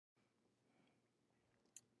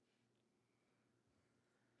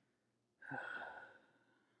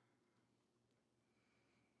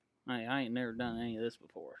I ain't never done any of this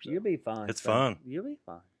before. So. You'll be fine. It's fun. You'll be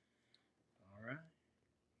fine. All right.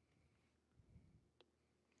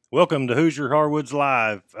 Welcome to Hoosier Hardwoods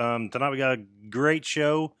Live. Tonight we got a great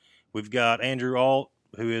show. We've got Andrew Ault,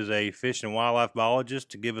 who is a fish and wildlife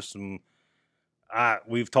biologist, to give us some.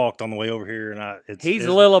 We've talked on the way over here, and he's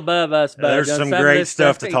a little above us, but there's some great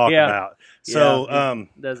stuff to talk about. So,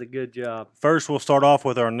 does a good job. First, we'll start off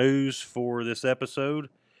with our news for this episode.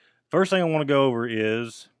 First thing I want to go over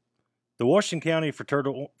is the Washington County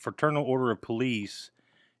Fraternal Order of Police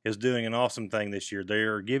is doing an awesome thing this year. They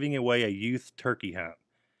are giving away a youth turkey hunt.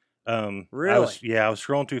 Really? I was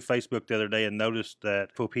scrolling through Facebook the other day and noticed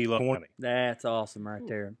that Popila County. That's awesome right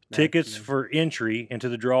there. Tickets for entry into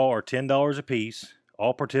the draw are $10 apiece.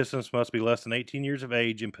 All participants must be less than 18 years of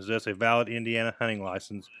age and possess a valid Indiana hunting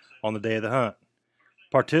license on the day of the hunt.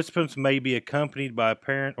 Participants may be accompanied by a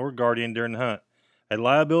parent or guardian during the hunt. A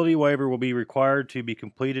liability waiver will be required to be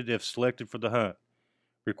completed if selected for the hunt.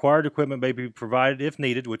 Required equipment may be provided if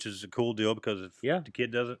needed, which is a cool deal because if the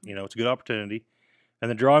kid doesn't, it's a good opportunity. And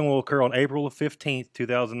the drawing will occur on April 15th,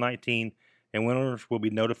 2019, and winners will be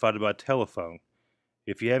notified by telephone.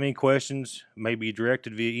 If you have any questions, may be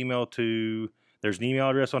directed via email to, there's an email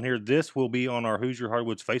address on here. This will be on our Hoosier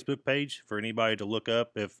Hardwoods Facebook page for anybody to look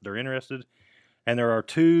up if they're interested. And there are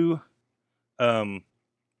two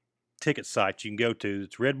ticket sites you can go to.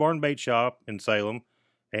 It's Red Barn Bait Shop in Salem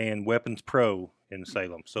and Weapons Pro in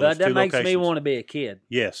Salem. So that makes me want to be a kid.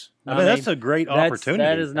 Yes. I mean, that's a great opportunity.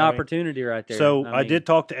 That is an opportunity right there. So I did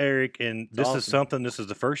talk to Eric, and this is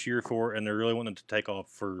the first year for, and they're really wanting to take off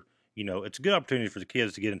for, it's a good opportunity for the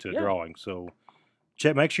kids to get into a drawing. So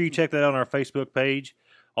make sure you check that out on our Facebook page.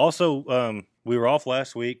 Also, we were off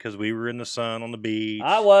last week because we were in the sun on the beach.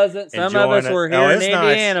 I wasn't. Some of us were here in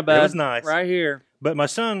Indiana, but it was nice. Right here. But my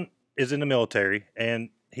son is in the military, and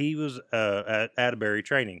he was at Atterbury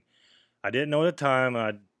training. I didn't know at the time.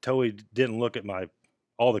 I totally didn't look at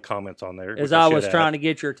all the comments on there. As I was trying to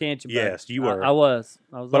get your attention. Yes, you were. I was.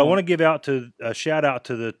 But I want to give a shout out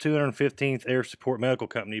to the 215th Air Support Medical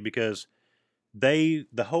Company because the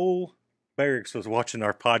whole barracks was watching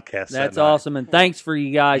our podcast. That's awesome, and thanks for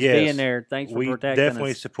you guys being there. Thanks for protecting us. We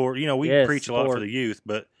definitely support. We preach a lot for the youth,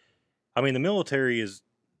 but I mean the military is.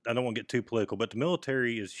 I don't want to get too political, but the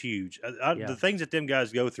military is huge. The things that them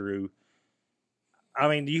guys go through. I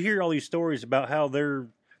mean, you hear all these stories about how they're,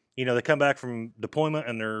 they come back from deployment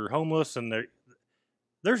and they're homeless, and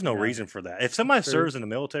there's no reason for that. If somebody serves in the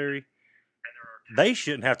military, they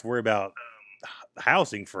shouldn't have to worry about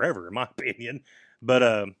housing forever, in my opinion.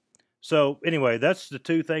 But so anyway, that's the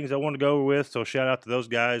two things I want to go over with. So shout out to those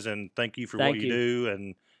guys and thank you for what you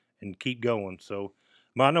do and keep going. So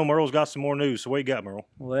I know Murl's got some more news. So what you got, Murl?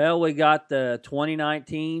 Well, we got the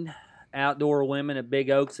 2019 Outdoor Women at Big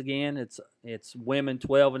Oaks again. It's women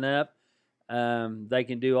 12 and up. They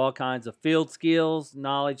can do all kinds of field skills,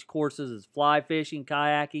 knowledge courses as fly fishing,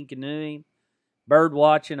 kayaking, canoeing, bird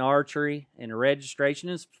watching, archery, and the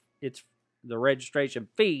registration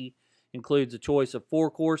fee includes a choice of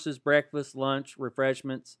 4 courses: breakfast, lunch,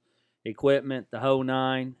 refreshments, equipment, the whole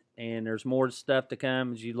 9. And there's more stuff to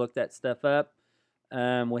come as you look that stuff up.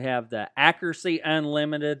 We have the Accuracy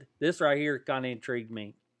Unlimited. This right here kind of intrigued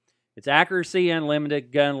me. It's Accuracy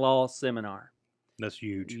Unlimited Gun Law Seminar. That's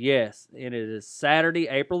huge. Yes, and it is Saturday,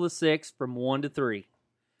 April the 6th from 1 to 3.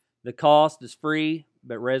 The cost is free,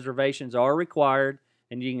 but reservations are required,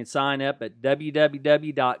 and you can sign up at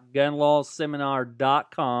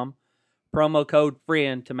www.gunlawseminar.com, promo code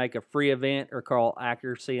FRIEND to make a free event or call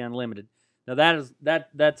Accuracy Unlimited. Now that's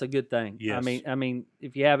a good thing. Yes. I mean,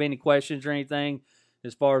 if you have any questions or anything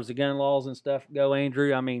as far as the gun laws and stuff go,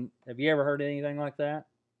 Andrew, I mean, have you ever heard anything like that?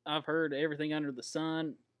 I've heard everything under the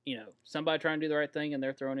sun. Somebody trying to do the right thing and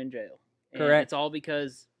they're thrown in jail. And Correct. It's all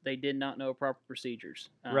because they did not know proper procedures.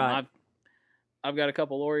 Right. I've got a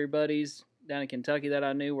couple lawyer buddies down in Kentucky that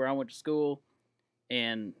I knew where I went to school,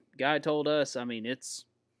 and guy told us, I mean,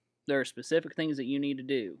 there are specific things that you need to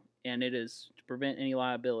do, and it is to prevent any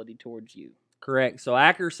liability towards you. Correct. So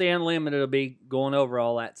Accuracy Unlimited will be going over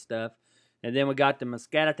all that stuff. And then we got the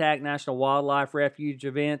Muscatattack National Wildlife Refuge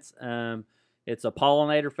events. It's a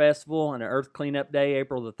pollinator festival and an earth cleanup day,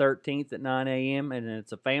 April the 13th at 9 a.m., and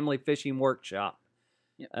it's a family fishing workshop.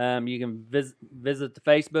 Yep. You can visit the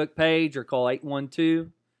Facebook page or call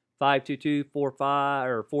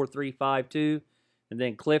 812-522-4352. And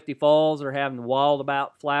then Clifty Falls are having the Wild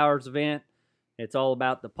About Flowers event. It's all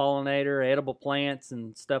about the pollinator, edible plants,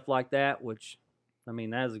 and stuff like that, which, I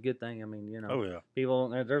mean, that is a good thing. I mean, people,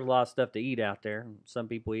 there's a lot of stuff to eat out there. Some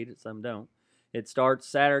people eat it, some don't. It starts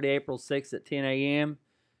Saturday, April 6th at 10 a.m.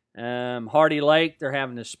 Hardy Lake, they're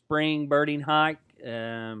having a spring birding hike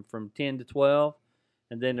from 10 to 12.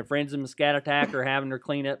 And then the Friends of Muscatatuck are having their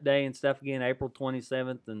cleanup day and stuff again, April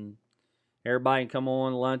 27th. And everybody can come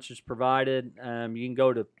on. Lunch is provided. You can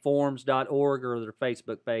go to forums.org or their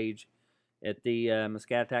Facebook page at the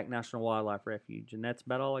Muscatatuck National Wildlife Refuge. And that's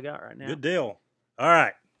about all I got right now. Good deal. All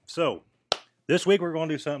right. So this week we're going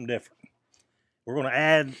to do something different. We're going to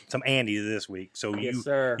add some Andy to this week. So Yes,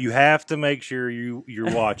 sir. you have to make sure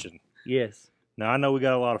you're watching. Yes. Now, I know we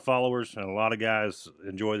got a lot of followers and a lot of guys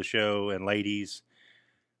enjoy the show and ladies,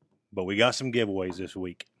 but we got some giveaways this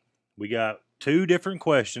week. We got 2 different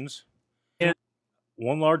questions,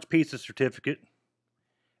 1 large pizza certificate,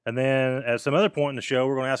 and then at some other point in the show,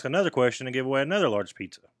 we're going to ask another question and give away another large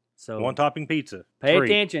pizza. So 1 topping pizza. pay free.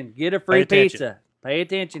 attention. Get a free pizza. Pay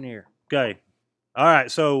attention here. Okay. All right.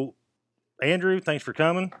 So, Andrew, thanks for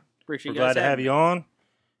coming. Appreciate We're you glad guys to have having you me. on.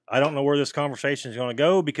 I don't know where this conversation is going to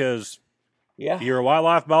go because Yeah. you're a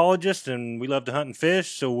wildlife biologist and we love to hunt and fish,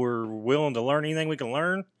 so we're willing to learn anything we can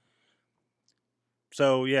learn.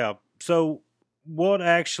 So, yeah. So, what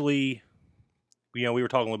actually, we were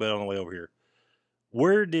talking a little bit on the way over here.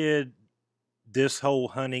 Where did this whole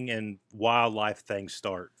hunting and wildlife thing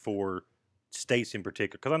start for states in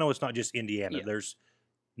particular? Because I know it's not just Indiana. Yeah. There's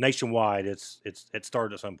nationwide. It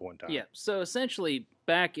started at some point in time. Yeah. So essentially,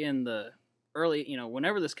 back in the early,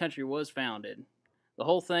 whenever this country was founded, the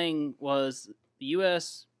whole thing was the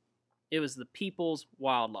U.S. It was the people's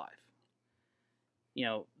wildlife.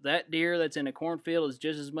 That deer that's in a cornfield is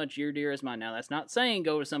just as much your deer as mine. Now, that's not saying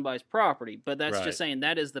go to somebody's property, but that's Right. just saying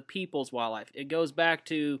that is the people's wildlife. It goes back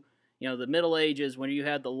to, the Middle Ages when you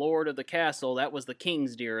had the lord of the castle. That was the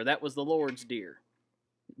king's deer. Or that was the lord's deer,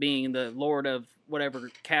 being the lord of whatever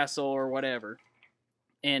castle or whatever.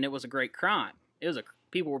 And it was a great crime.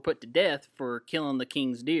 People were put to death for killing the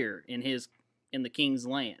king's deer in the king's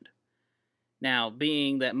land. Now,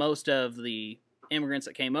 being that most of the immigrants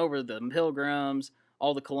that came over, the pilgrims,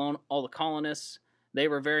 all the colonists, they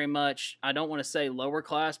were very much, I don't want to say lower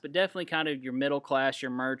class, but definitely kind of your middle class, your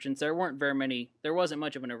merchants. There wasn't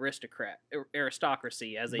much of an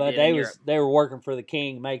aristocracy as they But did in Europe. they were working for the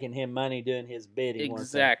king, making him money, doing his bidding.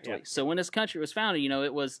 Exactly. weren't they? So when this country was founded,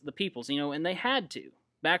 it was the people's, and they had to.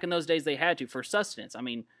 Back in those days, they had to for sustenance. I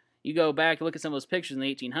mean, you go back, look at some of those pictures in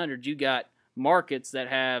the 1800s, you got markets that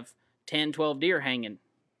have 10, 12 deer hanging,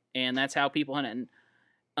 and that's how people hunt it. And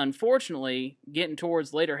unfortunately, getting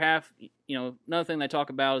towards later half, another thing they talk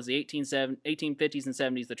about is the 1850s and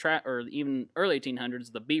 70s, or even early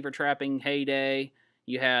 1800s, the beaver trapping heyday.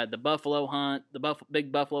 You had the buffalo hunt,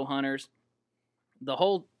 big buffalo hunters,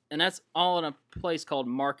 and that's all in a place called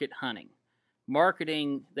market hunting,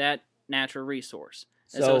 marketing that natural resource.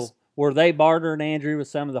 And So, it's- were they bartering, Andrew, with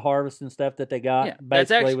some of the harvest and stuff that they got? Yeah, that's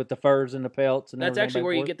basically actually- with the furs and the pelts and that's everything. actually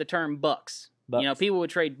where you back get the term bucks. Bucks. People would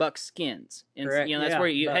trade buck skins. And Correct. that's Yeah, where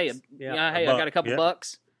you, hey, bucks. Yeah. hey, A I got a buck, couple yeah.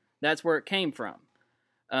 bucks. That's where it came from.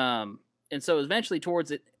 And so eventually towards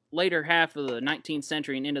the later half of the 19th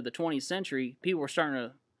century and into the 20th century, people were starting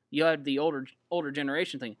to, you had the older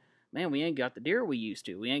generation thing, man, we ain't got the deer we used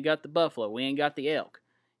to. We ain't got the buffalo. We ain't got the elk.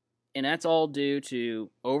 And that's all due to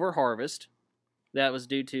overharvest. That was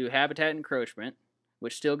due to habitat encroachment,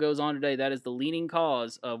 which still goes on today. That is the leading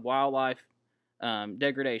cause of wildlife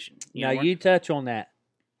degradation. Now, you touch on that.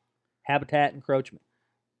 Habitat encroachment.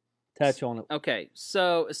 Touch on it. Okay,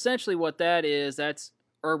 so essentially what that is, that's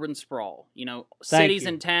urban sprawl. Thank Cities you.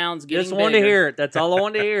 and towns getting Just wanted to bigger. hear it. That's all I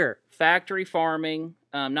wanted to hear. Factory farming,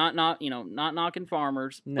 not knocking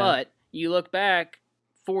farmers, No. but you look back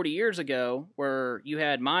 40 years ago where you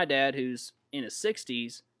had my dad, who's in his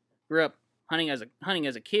 60s, grew up hunting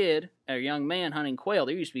as a kid, a young man hunting quail.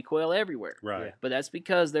 There used to be quail everywhere. Right. Yeah. But that's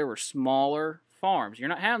because there were smaller farms. You're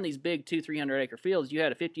not having these big 200-300 acre fields. You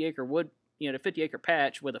had a 50 acre a 50 acre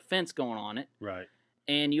patch with a fence going on it. Right.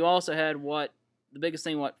 And you also had the biggest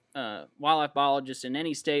thing wildlife biologists in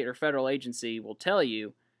any state or federal agency will tell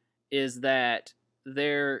you is that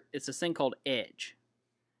it's this thing called edge.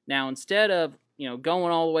 Now, instead of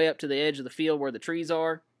going all the way up to the edge of the field where the trees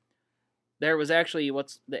are, there was actually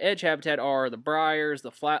what's the edge habitat are the briars,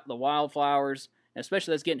 the wildflowers, and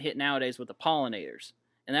especially that's getting hit nowadays with the pollinators.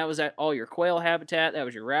 And that was all your quail habitat. That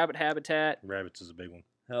was your rabbit habitat. Rabbits is a big one.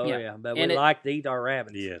 Oh, Yeah. yeah. But And we it- like to eat our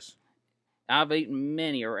rabbits. Yes. I've eaten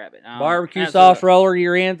many a rabbit. Barbecue Absolutely. sauce roller,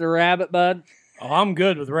 you're in the rabbit, bud? Oh, I'm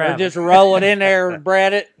good with Or rabbit. just roll it in there and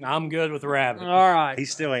bread it? I'm good with rabbit. All right. He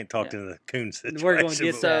still ain't talked to the coon situation. We're gonna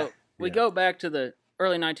get but- that. So we Yeah. go back to the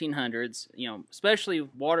early 1900s. Especially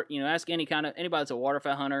water. Ask anybody that's a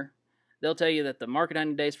waterfowl hunter, they'll tell you that the market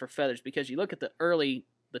hunting days for feathers. Because you look at the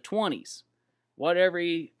 20s,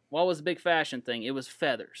 what was the big fashion thing? It was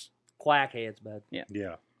feathers. Quack heads, bud.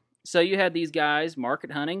 Yeah. So you had these guys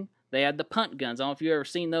market hunting. They had the punt guns. I don't know if you've ever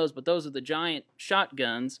seen those, but those are the giant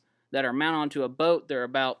shotguns that are mounted onto a boat. They're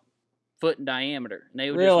about foot in diameter. And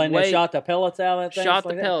they would Really? just And wait, they shot the pellets out of that thing? shot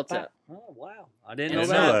like the that? pellets out. Oh, wow. I didn't And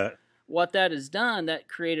know I didn't that. know that. What that has done, that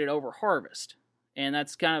created over harvest, and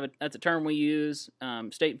that's kind of that's a term we use.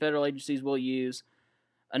 State and federal agencies will use.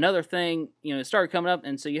 Another thing, it started coming up,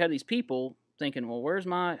 and so you had these people thinking, well, where's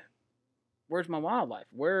my wildlife?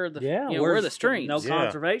 Where are the where are the streams? No Yeah.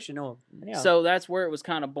 conservation. No. Yeah. So that's where it was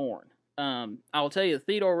kind of born. I will tell you,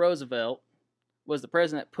 Theodore Roosevelt was the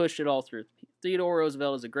president that pushed it all through. Theodore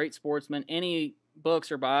Roosevelt is a great sportsman. Any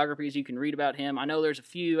books or biographies you can read about him. I know there's a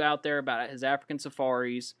few out there about his African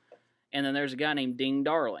safaris. And then there's a guy named Ding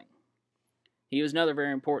Darling. He was another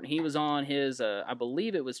very important. He was on his, I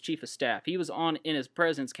believe it was chief of staff. He was in his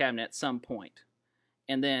president's cabinet at some point.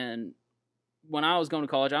 And then when I was going to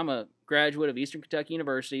college, I'm a graduate of Eastern Kentucky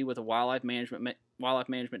University with a wildlife management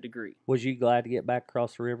degree. Was you glad to get back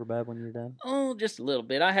across the river, bud, when you're done? Oh, just a little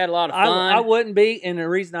bit. I had a lot of fun. I wouldn't be, and the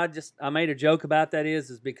reason I made a joke about that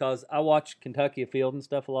is because I watch Kentucky Afield and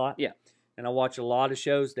stuff a lot. Yeah. And I watch a lot of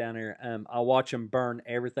shows down there. I watch them burn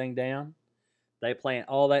everything down. They plant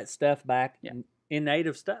all that stuff back in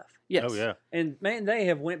native stuff. Yes. Oh, yeah. And, man, they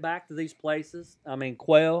have went back to these places. I mean,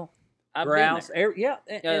 quail, I've been grouse, there.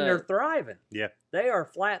 and they're thriving. Yeah. They are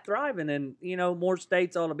flat thriving, and, more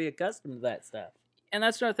states ought to be accustomed to that stuff. And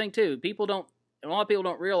that's another thing, too. A lot of people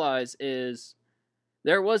don't realize is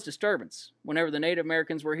there was disturbance. Whenever the Native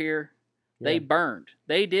Americans were here, they burned.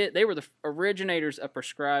 They were the originators of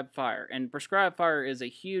prescribed fire. And prescribed fire is a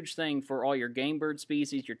huge thing for all your game bird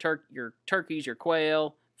species, your turkeys, your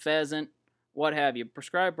quail, pheasant, what have you.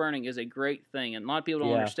 Prescribed burning is a great thing, and a lot of people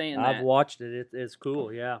don't understand that. I've watched it. It's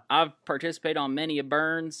cool, yeah. I've participated on many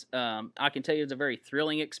burns. I can tell you it's a very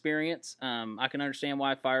thrilling experience. I can understand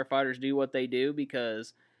why firefighters do what they do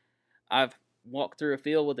because I've walked through a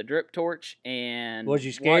field with a drip torch and Was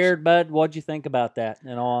you scared, bud? What'd you think about that,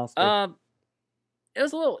 in all honesty? It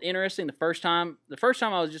was a little interesting the first time. The first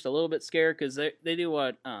time I was just a little bit scared because they do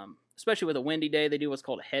what, especially with a windy day, they do what's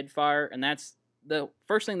called a head fire. And that's the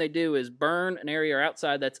first thing they do is burn an area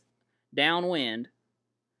outside that's downwind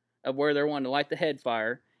of where they're wanting to light the head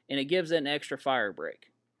fire. And it gives it an extra fire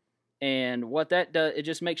break. And what that does, it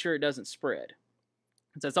just makes sure it doesn't spread.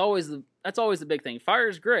 So that's always the big thing. Fire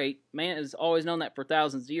is great. Man has always known that for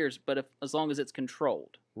thousands of years, but as long as it's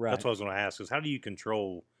controlled. Right. That's what I was going to ask is how do you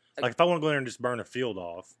control, like if I want to go there and just burn a field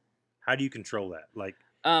off, how do you control that? Like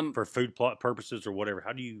for food plot purposes or whatever,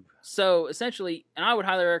 how do you? So essentially, and I would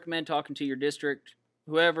highly recommend talking to your district,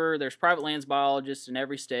 whoever, there's private lands biologists in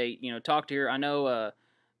every state, talk to her. I know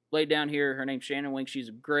lady down here, her name's Shannon Wink, she's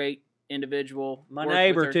a great individual. My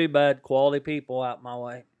neighbor too, bud. Quality people out my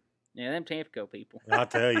way. Yeah, them Tampico people. I'll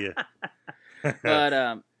tell you.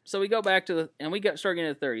 But so we go back to start getting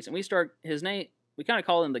into the 30s, and we kind of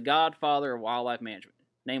call him the godfather of wildlife management.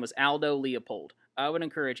 Name was Aldo Leopold. I would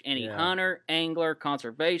encourage any hunter, angler,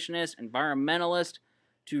 conservationist, environmentalist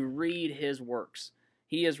to read his works.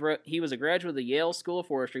 He was a graduate of the Yale School of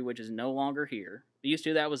Forestry, which is no longer here. Used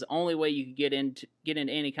to, that was the only way you could get into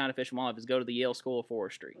any kind of fish and wildlife is go to the Yale School of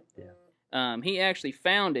Forestry. Yeah. He actually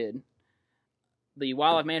founded the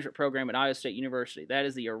wildlife management program at Iowa State University. That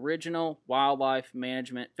is the original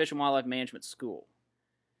fish and wildlife management school.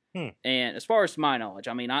 And as far as my knowledge,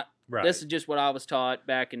 I mean, this is just what I was taught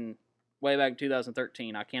way back in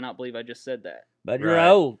 2013. I cannot believe I just said that. But you're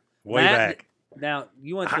old. Way back. Now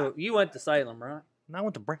you went to Salem, right? And I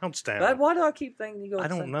went to Brownstown. But why do I keep thinking you go? I to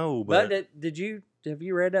don't Salem? know, but have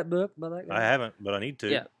you read that book by that guy? I haven't, but I need to.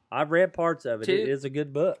 Yeah, I've read parts of it. It is a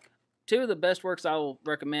good book. Two of the best works I will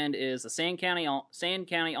recommend is the Sand County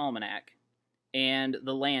Almanac and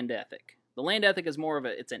the Land Ethic. The Land Ethic is more of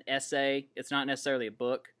it's an essay. It's not necessarily a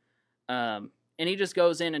book. And he just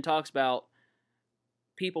goes in and talks about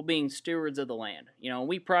people being stewards of the land.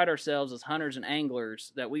 We pride ourselves as hunters and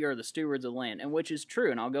anglers that we are the stewards of the land, and which is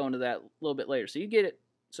true, and I'll go into that a little bit later. So you get it.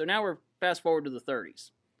 So now we're fast forward to the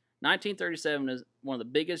 30s. 1937 is one of the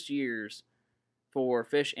biggest years for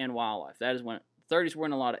fish and wildlife. That is when 30s were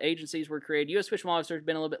when a lot of agencies were created. U.S. Fish and Wildlife Service has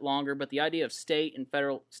been a little bit longer, but the idea of state and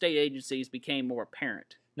federal agencies became more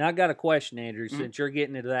apparent. Now I got a question, Andrew, since you're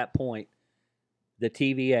getting to that point. The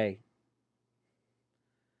TVA,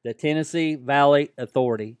 the Tennessee Valley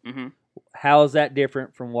Authority, how is that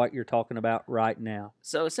different from what you're talking about right now?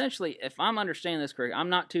 So essentially, if I'm understanding this correctly, I'm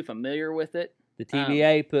not too familiar with it. The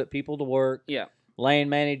TVA put people to work. Yeah. Land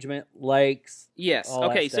management, lakes. Yes.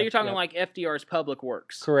 Okay, so you're talking like FDR's Public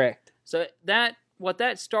Works. Correct. So what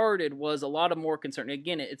that started was a lot of more concern.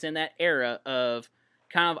 Again, it's in that era of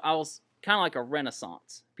kind of, kind of like a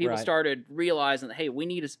renaissance. People Right. started realizing that, hey,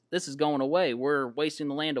 this is going away. We're wasting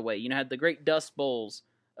the land away. Had the great dust bowls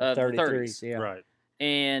of the 30s. Yeah. Right.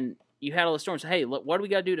 And you had all the storms. Hey, look, what do we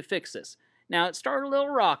got to do to fix this? Now, it started a little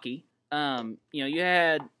rocky. You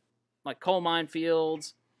had like coal mine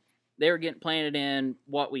fields. They were getting planted in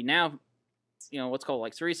what we now, what's called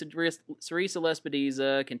like Cerisa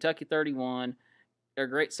lespedeza, Kentucky 31. They're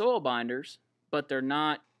great soil binders, but they're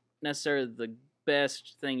not necessarily the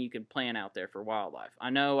best thing you can plant out there for wildlife. I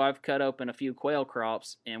know I've cut open a few quail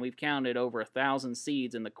crops, and we've counted over 1,000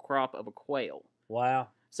 seeds in the crop of a quail. Wow.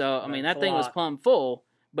 So, I mean, That's that a thing was lot. plumb full,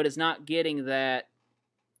 but it's not getting that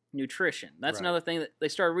nutrition. That's Right. another thing that they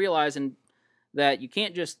started realizing, that you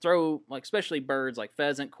can't just throw, like, especially birds like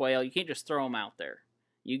pheasant, quail, you can't just throw them out there.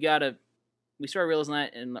 We started realizing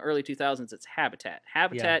that in the early 2000s, it's habitat.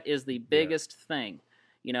 Habitat is the biggest thing.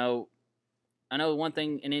 I know one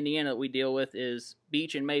thing in Indiana that we deal with is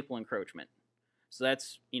beech and maple encroachment. So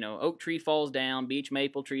that's, oak tree falls down, beech,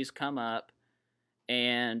 maple trees come up,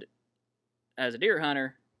 and as a deer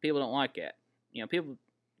hunter, people don't like that.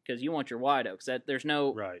 Because you want your white oaks. There's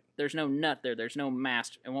no nut there. There's no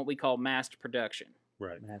mast, and what we call mast production.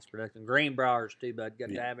 Right. Mass production. Green briars, too, bud. Got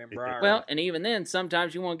to have in briars. Well, and even then,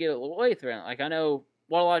 sometimes you want to get away from it. Like, I know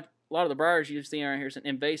a lot of the briars you see around here is an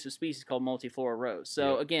invasive species called multiflora rose.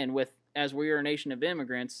 So again, as we are a nation of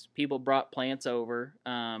immigrants, people brought plants over.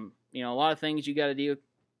 A lot of things you got to deal.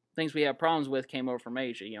 Things we have problems with came over from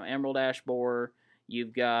Asia. Emerald ash borer.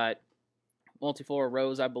 You've got multiflora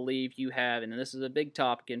rose, I believe you have, and this is a big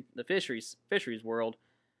topic in the fisheries world,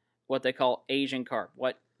 what they call Asian carp.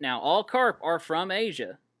 Now, all carp are from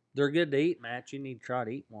Asia. They're good to eat, Matt. You need to try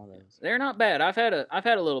to eat one of those. They're not bad. I've had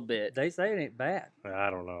a little bit. They say it ain't bad.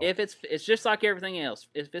 I don't know. If it's just like everything else,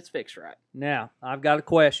 if it's fixed right. Now, I've got a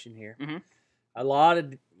question here. Mm-hmm. A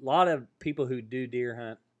lot of people who do deer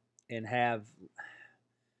hunt and have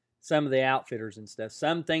some of the outfitters and stuff,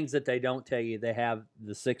 some things that they don't tell you, they have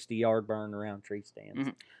the 60-yard burn around tree stands. Mm-hmm.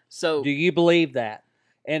 So, do you believe that?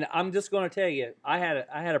 And I'm just going to tell you, I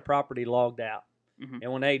had a property logged out, mm-hmm.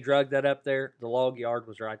 and when they drug that up there, the log yard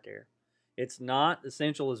was right there. It's not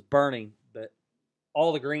essential as burning, but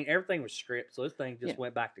all the green, everything was stripped, so this thing just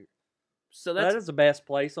went back to. So that is the best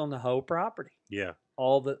place on the whole property. Yeah.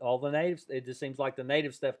 All the natives. It just seems like the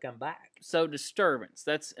native stuff come back. So disturbance.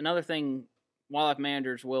 That's another thing wildlife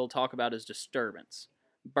managers will talk about is disturbance,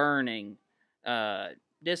 burning,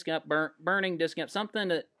 disking up, burning, disking up, something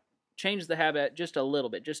that changes the habitat just a little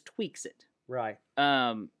bit, just tweaks it. Right.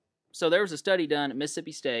 So there was a study done at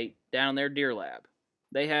Mississippi State down in their deer lab.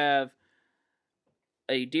 They have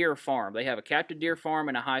a deer farm. They have a captive deer farm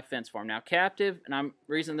and a high fence farm. Now, captive, and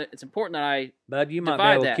reason that it's important that I Bud, you might be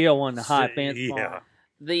divide able to that. kill one in the high fence Yeah. farm.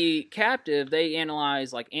 The captive, they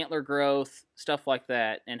analyze like antler growth, stuff like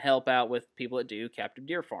that, and help out with people that do captive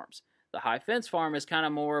deer farms. The high fence farm is kind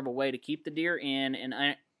of more of a way to keep the deer in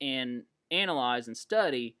and analyze and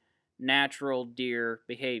study natural deer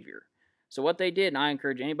behavior. So what they did, and I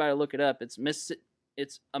encourage anybody to look it up, it's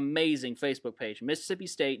amazing Facebook page, Mississippi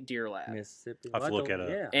State Deer Lab. Mississippi. I'll have to look it up.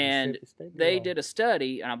 Yeah, And Mississippi State they Deer did a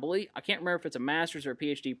study, and I can't remember if it's a master's or a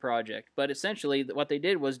PhD project, but essentially what they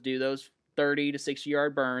did was do those 30 to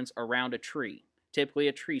 60-yard burns around a tree, typically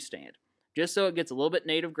a tree stand, just so it gets a little bit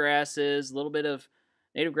native grasses,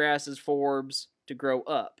 forbs to grow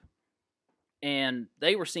up. And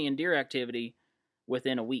they were seeing deer activity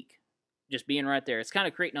within a week, just being right there. It's kind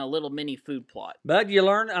of creating a little mini food plot. Bud,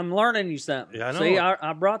 I'm learning you something. Yeah, I know. See,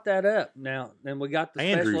 I brought that up. Now, then we got the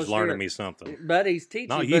Andrew's specialist learning here. me something. But he's teaching.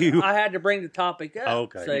 Not But you. I had to bring the topic up.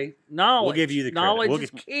 Okay. See, knowledge. We'll give you the credit. Knowledge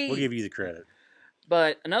is key. We'll give you the credit.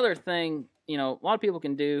 But another thing, a lot of people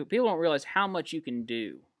can do, people don't realize how much you can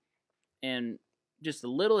do. And just the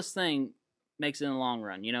littlest thing makes it in the long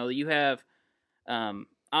run. You have, I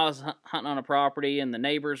was hunting on a property and the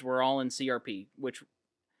neighbors were all in CRP, which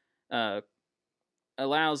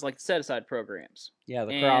allows like set-aside programs. Yeah,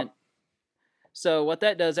 the And crop. so what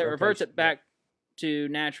that does, that reverts Rotation, it back to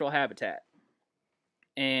natural habitat.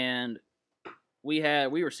 And we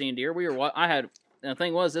were seeing deer. The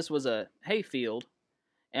thing was, this was a hay field,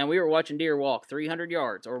 and we were watching deer walk 300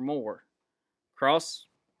 yards or more across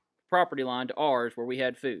property line to ours where we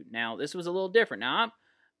had food. Now, this was a little different. Now,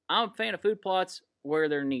 I'm a fan of food plots where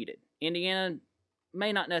they're needed. Indiana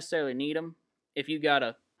may not necessarily need them. If you got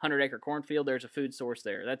a 100-acre cornfield, there's a food source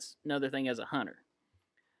there. That's another thing as a hunter.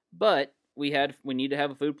 But we need to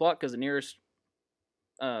have a food plot because the nearest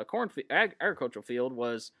agricultural field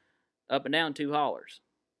was up and down 2 hollers.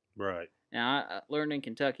 Right. Now, I learned in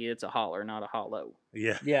Kentucky it's a holler, not a hollow.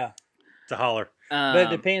 Yeah. Yeah. It's a holler. But it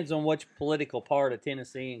depends on which political part of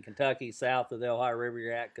Tennessee and Kentucky south of the Ohio River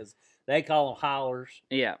you're at, because they call them hollers.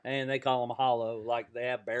 Yeah. And they call them hollow, like they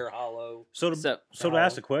have Bear Hollow. So to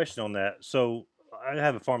ask a question on that, so I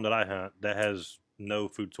have a farm that I hunt that has no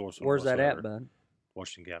food source. Where's whatsoever. that at, bud?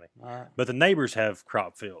 Washington County. All right. But the neighbors have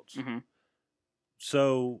crop fields. Mm-hmm.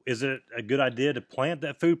 So is it a good idea to plant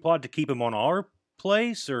that food plot to keep them on our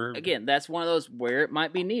place, or Again, that's one of those where it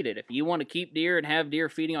might be needed. If you want to keep deer and have deer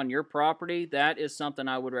feeding on your property, that is something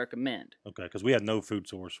I would recommend. okay? Because we have no food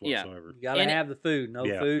source Yeah. whatsoever. You got to have the food. No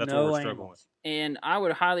food, that's what no we're struggling animals. And I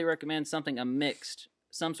would highly recommend something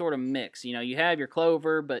some sort of mix. You know, you have your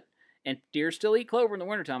clover, and deer still eat clover in the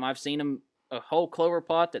wintertime. I've seen them a whole clover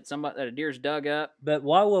plot that a deer's dug up. But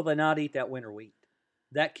why will they not eat that winter wheat?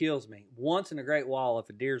 That kills me. Once in a great while, if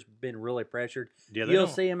a deer's been really pressured, you'll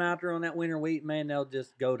see them out there on that winter wheat, man, they'll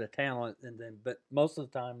just go to town. But most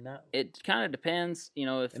of the time, no. It kind of depends, you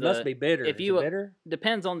know, if it must be bitter. If Is you it bitter?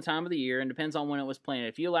 Depends on the time of the year and depends on when it was planted.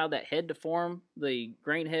 If you allow that head to form, the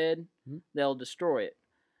grain head, they'll destroy it.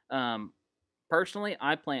 Personally,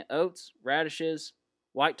 I plant oats, radishes,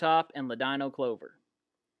 white top, and ladino clover,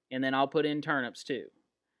 and then I'll put in turnips too,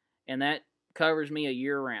 and that covers me a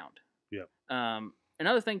year round. Yep.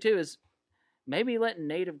 Another thing too is maybe letting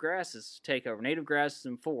native grasses take over. Native grasses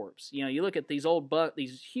and forbs. You know, you look at these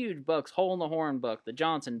these huge bucks, hole in the horn buck, the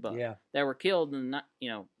Johnson buck, that were killed in the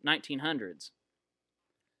 1900s.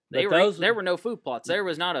 There were no food plots. There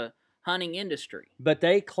was not a hunting industry. But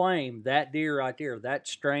they claim that deer right there, that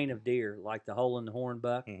strain of deer, like the hole in the horn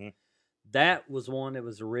buck, that was one that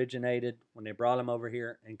was originated when they brought them over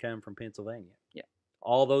here and come from Pennsylvania. Yeah.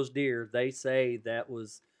 All those deer, they say that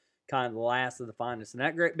was kind of the last of the finest. And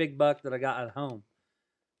that great big buck that I got at home,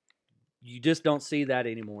 you just don't see that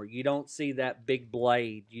anymore. You don't see that big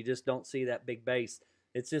blade. You just don't see that big base.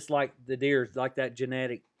 It's just like the deer, like that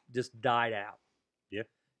genetic just died out. Yeah.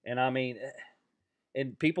 And I mean,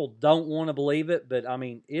 and people don't want to believe it, but I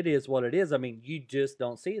mean, it is what it is. I mean, you just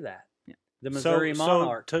don't see that. Yeah. The Missouri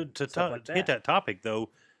Monarch. So to hit that topic,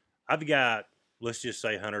 though, I've got, let's just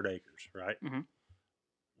say 100 acres, right? Mm-hmm.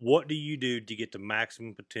 What do you do to get the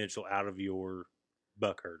maximum potential out of your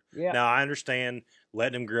buck herd? Yeah. Now, I understand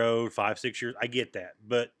letting them grow 5-6 years. I get that.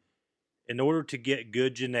 But in order to get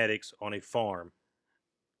good genetics on a farm,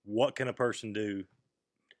 what can a person do?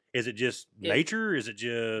 Is it just nature? Is it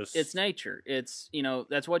just... It's nature. It's,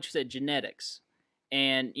 that's what you said, genetics.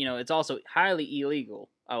 And, it's also highly illegal,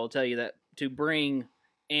 I will tell you that, to bring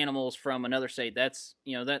animals from another state. That's,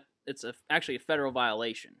 it's actually a federal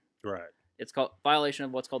violation. Right. It's called violation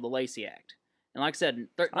of what's called the Lacey Act. And like I said,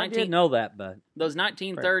 I didn't know that, bud. Those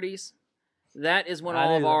 1930s, that is when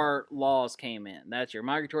all of our laws came in. That's your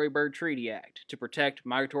Migratory Bird Treaty Act to protect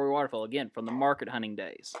migratory waterfowl, again, from the market hunting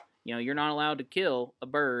days. You're not allowed to kill a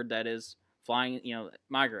bird that is flying,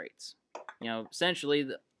 migrates. Essentially,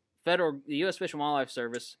 the U.S. Fish and Wildlife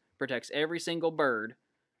Service protects every single bird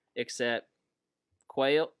except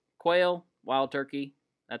quail, wild turkey,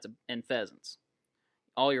 and pheasants.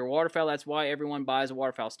 All your waterfowl, that's why everyone buys a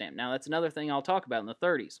waterfowl stamp. Now, that's another thing I'll talk about in the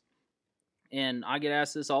 30s. And I get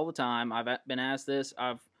asked this all the time. I've been asked this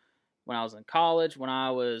when I was in college, when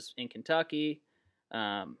I was in Kentucky.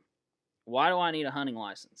 Why do I need a hunting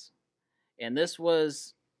license? And this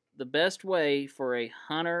was the best way for a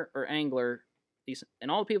hunter or angler,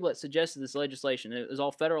 and all the people that suggested this legislation, it was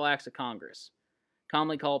all federal acts of Congress,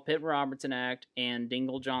 commonly called Pitt-Robertson Act and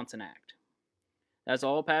Dingell-Johnson Act. That's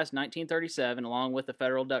all passed in 1937 along with the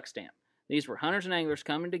federal duck stamp. These were hunters and anglers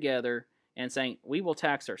coming together and saying, we will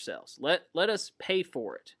tax ourselves. Let us pay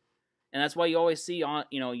for it. And that's why you always see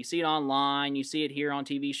you see it online, you see it here on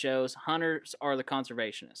TV shows. Hunters are the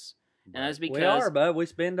conservationists. And that's because we are, bud. We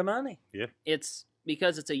spend the money. Yeah. It's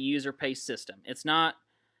because it's a user-pay system. It's not,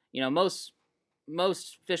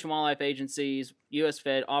 most fish and wildlife agencies, U.S.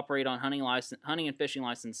 Fed, operate on hunting and fishing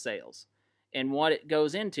license sales. And what it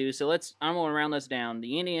goes into, I'm going to round this down.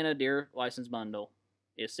 The Indiana Deer License Bundle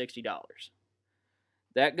is $60.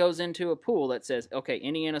 That goes into a pool that says, okay,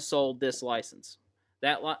 Indiana sold this license.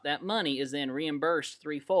 That money is then reimbursed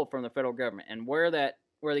threefold from the federal government. And where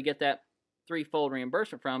they get that threefold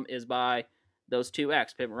reimbursement from is by those two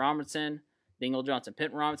acts, Pitt-Robertson, Dingell-Johnson.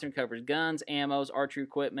 Pitt-Robertson covers guns, ammos, archery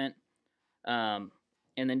equipment,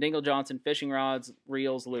 and then Dingell-Johnson, fishing rods,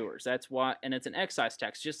 reels, lures. That's why, and it's an excise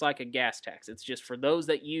tax, just like a gas tax. It's just for those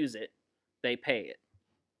that use it, they pay it.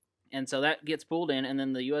 And so that gets pulled in, and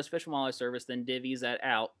then the U.S. Fish and Wildlife Service then divvies that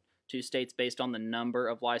out to states based on the number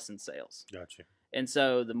of license sales. Gotcha. And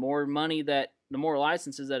so the more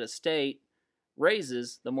licenses that a state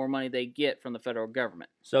raises, the more money they get from the federal government.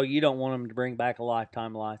 So you don't want them to bring back a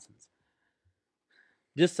lifetime license?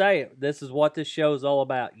 Just say it. This is what this show is all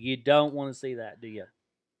about. You don't want to see that, do you?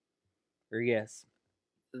 Or yes?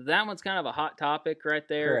 That one's kind of a hot topic right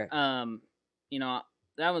there. Correct. You know,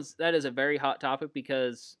 that is a very hot topic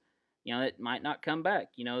because, you know, it might not come back.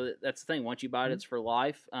 You know, that's the thing. Once you buy it, it's for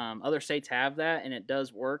life. Other states have that, and it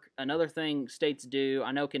does work. Another thing states do,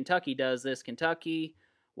 I know Kentucky does this. Kentucky,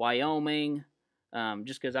 Wyoming,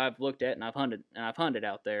 just because I've looked at and I've hunted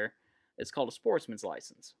out there. It's called a sportsman's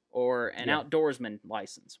license or an outdoorsman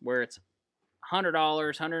license, where it's $100,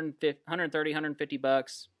 $150, $130,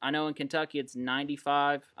 $150. I know in Kentucky it's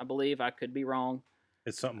 $95. I believe. I could be wrong.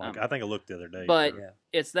 It's something like I think I looked the other day. But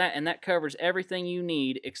it's that, and that covers everything you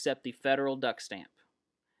need except the federal duck stamp.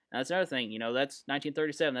 Now, that's another thing. You know, that's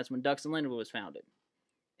 1937. That's when Ducks and Linwood was founded,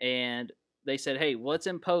 and they said, "Hey, let's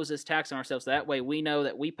impose this tax on ourselves. So that way, we know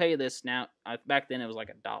that we pay this now." Back then, it was like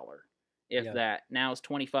 $1, if that. Now it's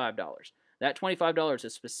 $25. That $25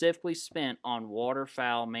 is specifically spent on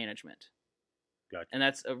waterfowl management. Gotcha. And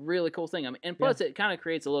that's a really cool thing. I mean, and plus, it kind of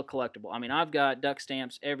creates a little collectible. I mean, I've got duck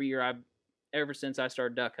stamps every year. Ever since I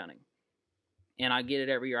started duck hunting, and I get it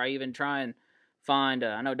every year. I even try and find.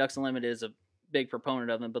 I know Ducks Unlimited is a big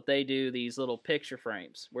proponent of them, but they do these little picture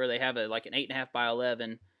frames where they have like an 8.5 by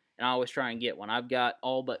 11, and I always try and get one. I've got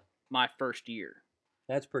all but my first year.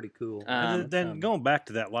 That's pretty cool. Then going back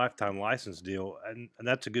to that lifetime license deal, and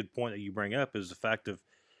that's a good point that you bring up, is the fact of,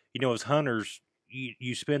 you know, as hunters,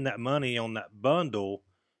 you spend that money on that bundle.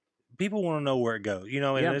 People want to know where it goes, you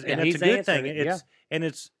know, and it's a good thing.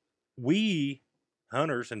 We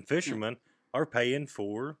hunters and fishermen are paying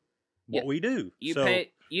for what we do.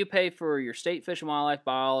 You pay for your state fish and wildlife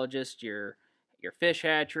biologist, your fish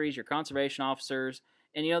hatcheries, your conservation officers,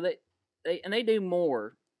 and you know they do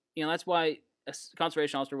more. You know, that's why a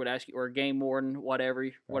conservation officer would ask you, or a game warden, whatever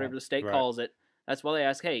the state calls it. That's why they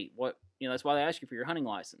ask, hey, what, you know, that's why they ask you for your hunting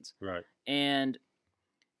license. Right. And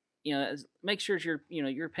you know, make sure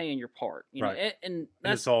you're paying your part. You know, and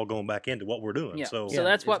it's all going back into what we're doing. Yeah. So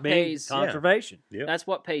that's what pays conservation. Yeah. That's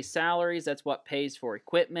what pays salaries. That's what pays for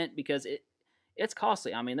equipment, because it's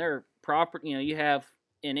costly. I mean, they're proper. You know, you have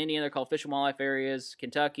in Indiana they're called fish and wildlife areas.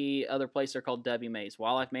 Kentucky, other places are called WMAs,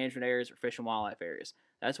 wildlife management areas, or fish and wildlife areas.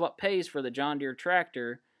 That's what pays for the John Deere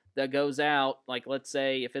tractor that goes out. Like, let's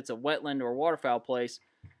say if it's a wetland or waterfowl place,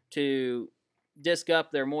 to disc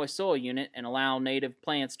up their moist soil unit and allow native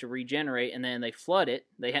plants to regenerate, and then they flood it.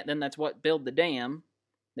 Then that's what build the dam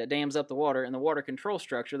that dams up the water, and the water control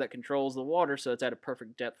structure that controls the water so it's at a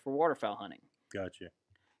perfect depth for waterfowl hunting. Gotcha.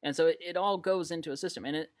 And so it all goes into a system,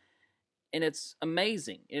 and it's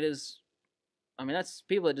amazing. It is. I mean, that's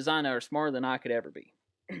people that design that are smarter than I could ever be.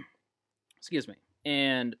 Excuse me.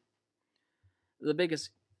 And the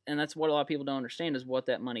biggest. And that's what a lot of people don't understand, is what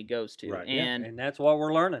that money goes to. Right. And that's what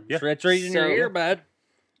we're learning. Yeah. It's reading your ear, bud.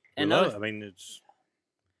 And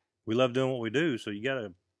we love doing what we do, so you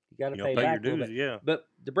gotta pay your back dues. Yeah. But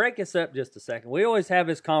to break us up just a second, we always have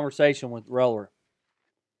this conversation with Roller,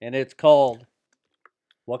 and it's called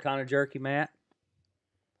what kind of jerky, Matt?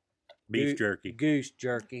 Beef jerky. Goose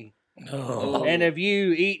jerky. Oh. And have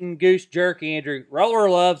you eaten goose jerky, Andrew? Roller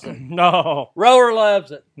loves it. No. Roller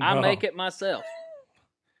loves it. I make it myself.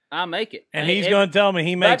 I make it. And he's going to tell me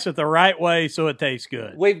he makes it the right way so it tastes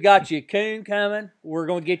good. We've got you coon coming. We're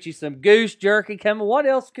going to get you some goose jerky coming. What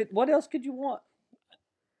else could you want?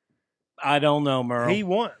 I don't know, Murl. Here's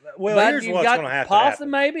what's going to have to happen. Possum,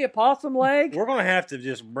 maybe a possum leg. We're going to have to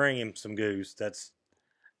just bring him some goose. That's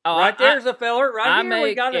there's a feller right here.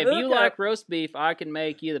 We got if you like roast beef, I can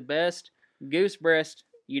make you the best goose breast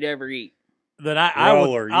you'd ever eat. Then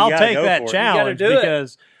I'll take that challenge,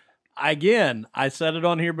 because again, I said it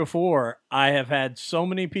on here before. I have had so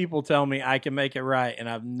many people tell me I can make it right, and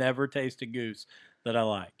I've never tasted goose that I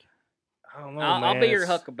like. I don't know, I'll be your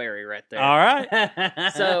huckleberry right there. All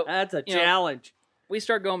right. So that's a challenge. We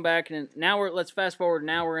start going back, and now let's fast forward.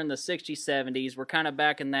 Now we're in the 60s, 70s. We're kind of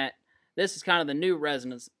back in that. This is kind of the new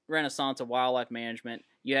renaissance of wildlife management.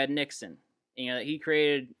 You had Nixon. You know, he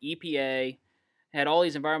created EPA, had all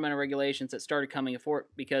these environmental regulations that started coming forth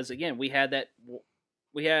because, again, we had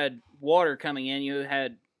water coming in. You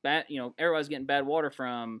had everybody's getting bad water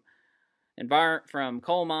from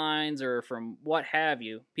coal mines or from what have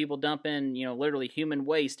you. People dumping, literally human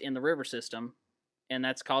waste in the river system, and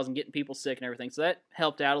that's getting people sick and everything. So that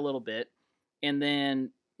helped out a little bit. And then,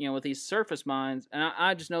 with these surface mines, and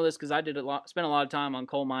I just know this because I spent a lot of time on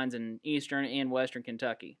coal mines in eastern and western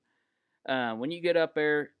Kentucky. When you get up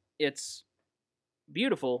there, it's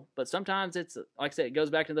beautiful, but sometimes it's, like I said, it goes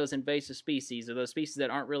back to those invasive species or those species that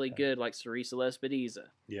aren't really good, like Cerisa lespedeza.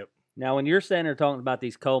 Yep. Now, when you're sitting there talking about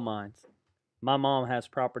these coal mines, my mom has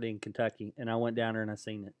property in Kentucky, and I went down there and I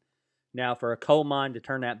seen it. Now, for a coal mine to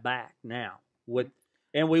turn that back now,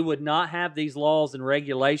 and we would not have these laws and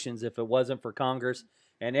regulations if it wasn't for Congress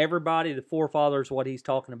and everybody, the forefathers, what he's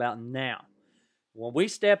talking about now. When we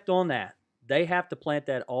stepped on that, they have to plant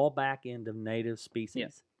that all back into native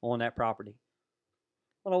species on that property.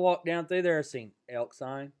 When I walked down through there, I seen elk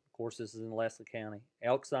sign. Of course, this is in Leslie County.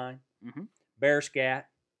 Elk sign, bear scat.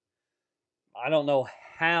 I don't know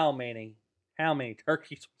how many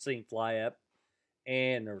turkeys we've seen fly up.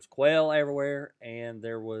 And there was quail everywhere. And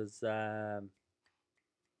there was,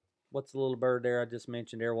 what's the little bird there I just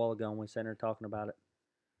mentioned there a while ago when we sat there talking about it?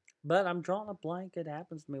 But I'm drawing a blank. It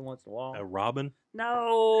happens to me once in a while. A robin?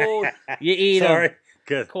 No. You eat them. Sorry.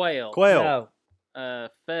 Good. Quail. No.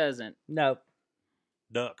 Pheasant. Nope.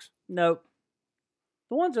 Ducks. Nope.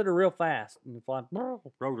 The ones that are real fast and fly.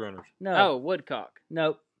 Roadrunners. No. Oh, woodcock.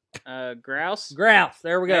 Nope. Grouse. Grouse.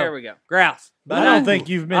 There we go. There we go. Grouse. But I don't think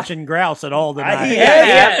you've mentioned grouse at all tonight.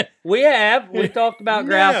 Yeah. We have. We talked about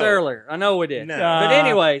grouse earlier. I know we did. No. But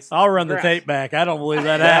anyways. I'll run the tape back. I don't believe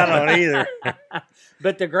that happened. I don't either.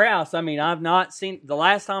 But the grouse, I mean, I've not seen, the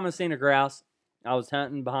last time I seen a grouse, I was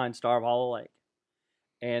hunting behind Starve Hollow Lake.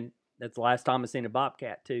 And that's the last time I seen a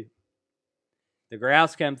bobcat, too. The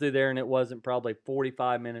grouse come through there, and it wasn't probably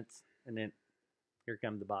 45 minutes, and then here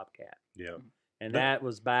comes the bobcat. Yeah. And that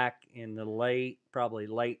was back in the probably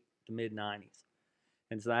late to mid-90s.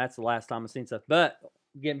 And so that's the last time I've seen stuff. But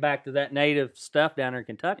getting back to that native stuff down there in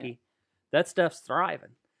Kentucky, that stuff's thriving.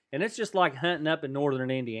 And it's just like hunting up in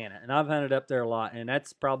northern Indiana. And I've hunted up there a lot. And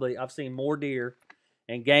that's probably, I've seen more deer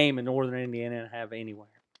and game in northern Indiana than I have anywhere.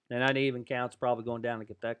 And that even counts probably going down to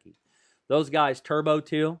Kentucky. Those guys turbo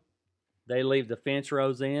till. They leave the fence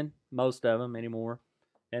rows in, most of them anymore.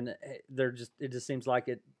 And it just seems like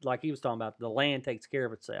like he was talking about, the land takes care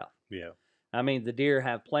of itself. Yeah. I mean, the deer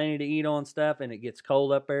have plenty to eat on stuff, and it gets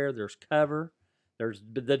cold up there. There's cover.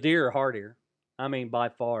 The deer are hardier. I mean, by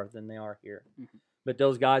far than they are here. Mm-hmm. But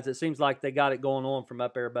those guys, it seems like they got it going on from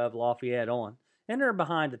up there above Lafayette on. And they're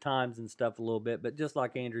behind the times and stuff a little bit. But just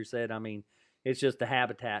like Andrew said, I mean, it's just the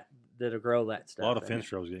habitat that'll grow that stuff. A lot of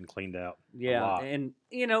fence rows getting cleaned out. Yeah. And,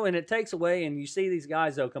 and it takes away, and you see these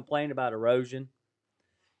guys, they'll complain about erosion.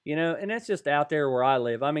 And that's just out there where I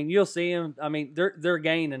live. I mean, you'll see them. I mean, they're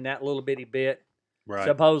gaining that little bitty bit, right,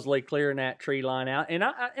 supposedly clearing that tree line out. And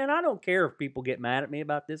I don't care if people get mad at me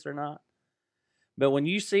about this or not. But when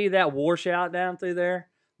you see that washout down through there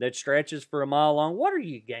that stretches for a mile long, what are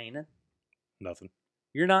you gaining? Nothing.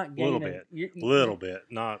 You're not gaining. Little bit.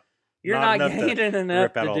 Not. You're not gaining enough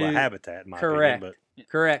rip out to all do the habitat. In my correct. opinion, but.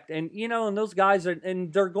 Correct. And and those guys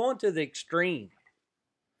they're going to the extreme.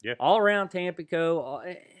 Yeah. All around Tampico,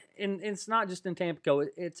 and it's not just in Tampico;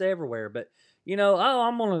 it's everywhere. But I'm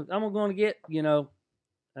gonna get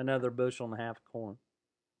another bushel and a half of corn.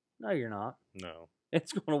 No, you're not. No,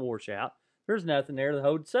 it's gonna wash out. There's nothing there to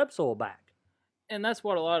hold subsoil back. And that's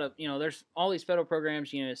what a lot of there's all these federal programs.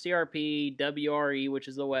 CRP, WRE, which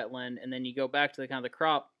is the wetland, and then you go back to the kind of the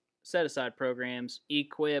crop set aside programs,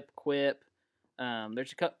 EQIP, QUIP.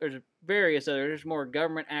 There's various other. There's more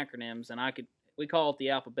government acronyms, and we call it the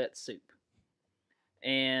alphabet soup.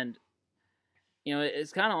 And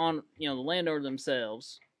it's kind of on the landowner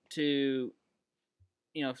themselves to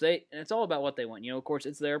if and it's all about what they want. Of course,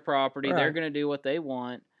 it's their property. Right. They're going to do what they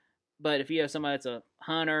want. But if you have somebody that's a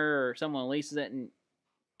hunter or someone leases it and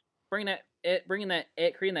creating that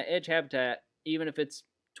edge habitat, even if it's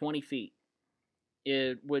 20 feet,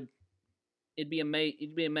 you'd be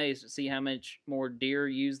amazed to see how much more deer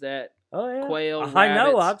use that. Oh, yeah. Quail, I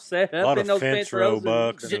know. rabbits. I've set up in those fence row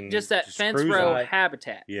bucks. Just that fence row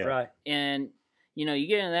habitat. Yeah. Right. And, you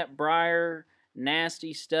get into that briar,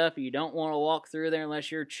 nasty stuff. You don't want to walk through there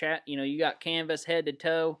unless you're you got canvas head to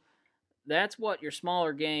toe. That's what your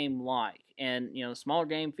smaller game like. And, smaller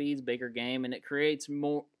game feeds bigger game, and it creates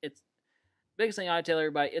more. It's biggest thing I tell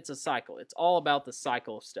everybody, it's a cycle. It's all about the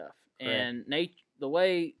cycle of stuff. Right. And the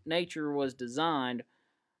way nature was designed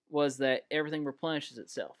was that everything replenishes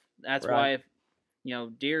itself. That's why if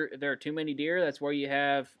there are too many deer, that's where you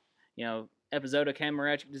have episodic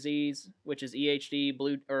hemorrhagic disease, which is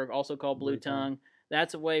EHD, or also called blue tongue.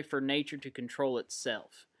 That's a way for nature to control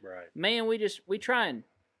itself. Right. Man, we try and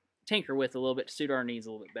tinker with a little bit to suit our needs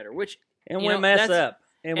a little bit better. We mess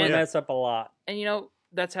up a lot. And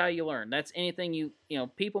that's how you learn. That's anything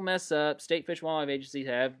people mess up. State Fish and Wildlife agencies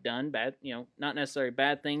have done bad, not necessarily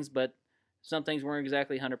bad things, but some things weren't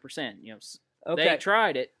exactly 100%. Okay. They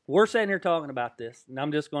tried it. We're sitting here talking about this, and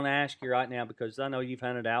I'm just going to ask you right now because I know you've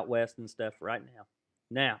hunted out west and stuff right now.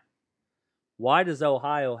 Now, why does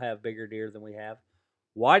Ohio have bigger deer than we have?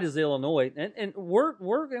 Why does Illinois? And we're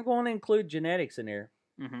going to include genetics in here.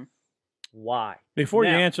 Mm-hmm. Why? Before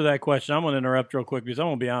you answer that question, I'm going to interrupt real quick because I'm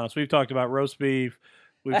going to be honest. We've talked about roast beef.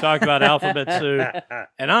 We've talked about alphabet soup.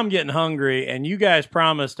 And I'm getting hungry. And you guys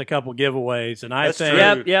promised a couple giveaways. And I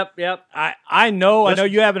think... Yep. I know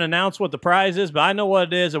you haven't announced what the prize is, but I know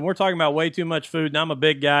what it is. And we're talking about way too much food. And I'm a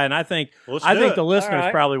big guy. And I think the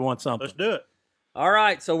listeners probably want something. Let's do it. All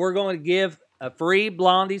right. So we're going to give a free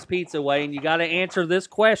Blondie's pizza away. And you got to answer this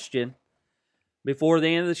question before the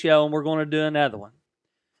end of the show. And we're going to do another one.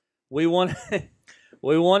 We want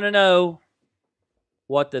to know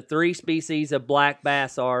what the 3 species of black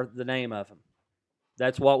bass are, the name of them.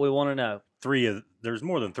 That's what we want to know. There's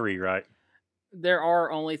more than 3, right? There are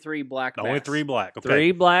only 3 black bass. Only 3 black. Okay.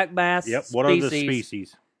 3 black bass. Yep. What are the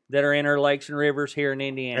species that are in our lakes and rivers here in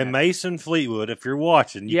Indiana? And Mason Fleetwood, if you're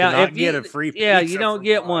watching, you cannot get a free pizza. Yeah, you don't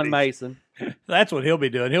get one, Mason. That's what he'll be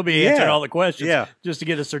doing. He'll be answering all the questions just to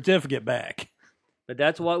get a certificate back. But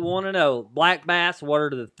that's what we want to know. Black bass, what are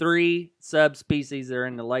the 3 subspecies that are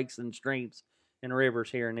in the lakes and streams and rivers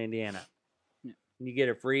here in Indiana? You get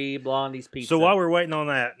a free Blondie's pizza. So while we're waiting on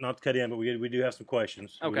that, not to cut in, but we do have some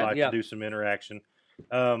questions. Okay. We'd like to do some interaction.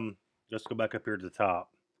 Let's go back up here to the top.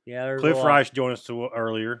 Yeah, there's Cliff Rice joined us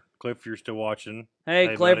earlier. Cliff, you're still watching.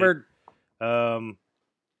 Hey Clifford. Buddy.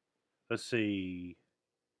 Let's see.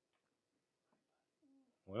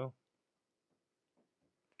 Well,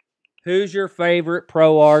 who's your favorite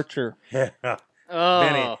pro archer?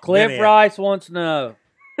 Oh, Cliff Rice wants to know.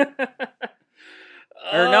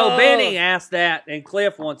 Or no, Benny asked that, and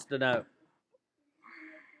Cliff wants to know.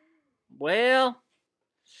 Well,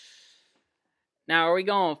 now are we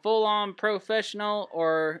going full on professional,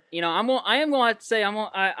 or I am going to have to say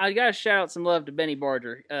I got to shout out some love to Benny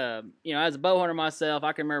Barger. As a bow hunter myself,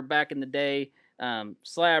 I can remember back in the day,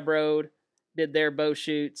 Slab Road did their bow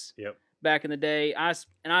shoots. Yep. Back in the day, I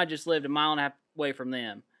just lived a mile and a half away from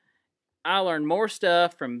them. I learned more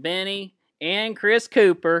stuff from Benny and Chris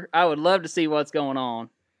Cooper. I would love to see what's going on.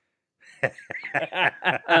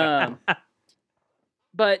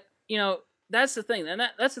 But that's the thing, and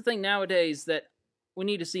that's the thing nowadays that we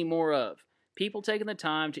need to see more of. People taking the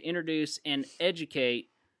time to introduce and educate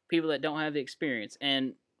people that don't have the experience.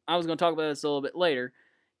 And I was going to talk about this a little bit later.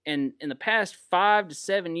 And in the past 5 to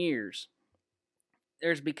 7 years,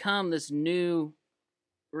 there's become this new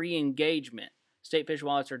re-engagement State Fish and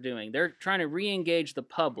Wildlife are doing. They're trying to re-engage the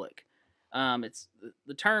public.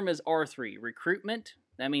 The term is R3, recruitment.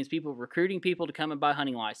 That means recruiting people to come and buy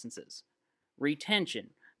hunting licenses. Retention,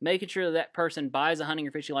 making sure that person buys a hunting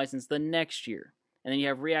or fishing license the next year. And then you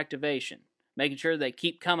have reactivation, making sure they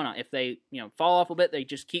keep coming on. If they fall off a bit, they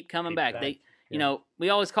just keep coming back. We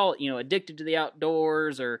always call it addicted to the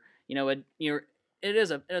outdoors, or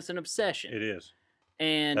it's an obsession. It is.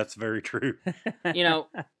 And that's very true.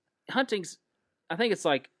 Hunting's, I think it's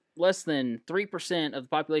like less than 3% of the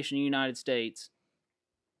population in the United States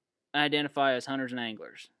identify as hunters and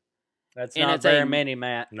anglers. That's not very many,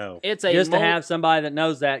 Matt. No. It's to have somebody that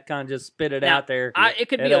knows that kind of just spit it out there. It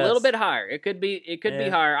could be a little bit higher. It could be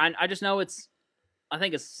higher. I just know I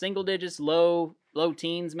think it's single digits, low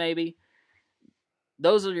teens maybe.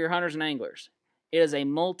 Those are your hunters and anglers. It is a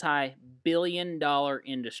multi-billion-dollar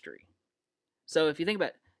industry. So if you think about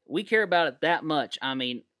it, we care about it that much. I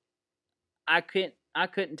mean, I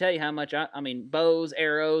couldn't tell you how much. Bows,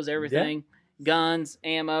 arrows, everything, guns,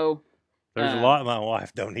 ammo. There's a lot my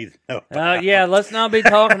wife don't need to know about. Yeah, let's not be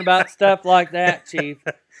talking about stuff like that, Chief.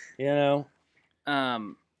 Yeah,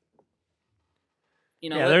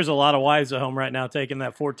 there's a lot of wives at home right now taking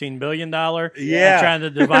that $14 billion and trying to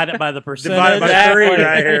divide it by the percentage. Divide it by 3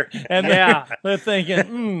 right here. And they're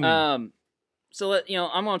thinking, So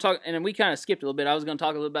I'm going to talk, and we kind of skipped a little bit. I was going to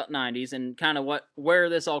talk a little about 90s and kind of where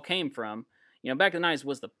this all came from. Back in the 90s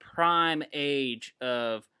was the prime age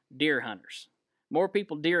of deer hunters. More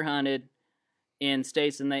people deer hunted in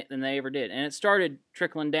states than they ever did, and it started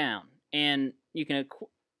trickling down. And you can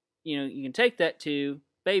take that to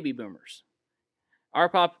baby boomers. Our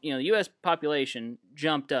the U.S. population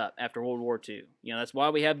jumped up after World War II. That's why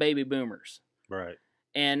we have baby boomers. Right.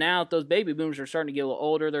 And now those baby boomers are starting to get a little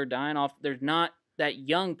older. They're dying off. There's not that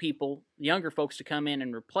younger folks to come in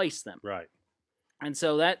and replace them. Right. And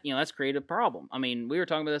so that's created a problem. I mean, we were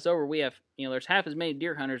talking about this over. We have, there's half as many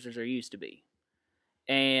deer hunters as there used to be.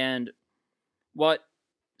 And what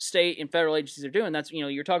state and federal agencies are doing, that's,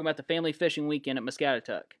 you're talking about the family fishing weekend at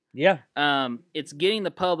Muscatatuck. Yeah. It's getting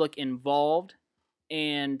the public involved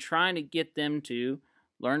and trying to get them to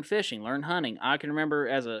learn fishing, learn hunting. I can remember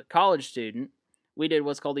as a college student, we did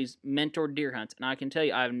what's called these mentored deer hunts. And I can tell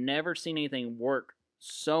you, I've never seen anything work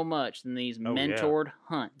so much than these mentored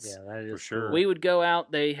hunts. Yeah, that is for sure. We would go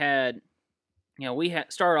out, they had, we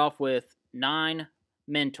had started off with 9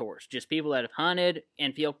 mentors, just people that have hunted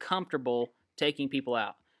and feel comfortable taking people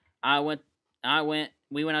out.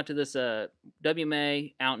 We went out to this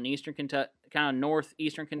WMA out in eastern Kentucky, kind of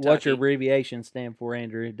northeastern Kentucky. What's your abbreviation stand for,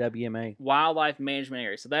 Andrew? WMA. Wildlife Management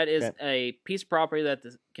Area. So that is a piece of property that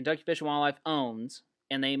the Kentucky Fish and Wildlife owns,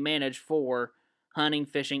 and they manage for hunting,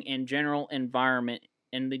 fishing, and general environment.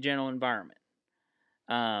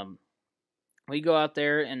 We go out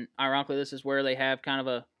there, and ironically, this is where they have kind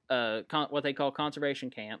of what they call conservation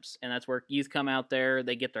camps, and that's where youth come out there.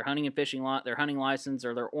 They get their hunting and fishing their hunting license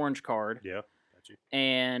or their orange card. Yeah.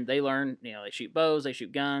 And they learn, they shoot bows, they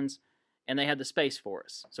shoot guns, and they had the space for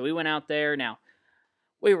us. So we went out there. Now,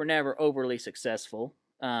 we were never overly successful,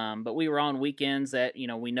 but we were on weekends that,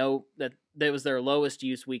 we know that was their lowest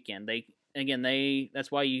use weekend.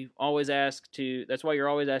 That's why you're always asked to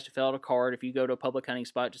fill out a card if you go to a public hunting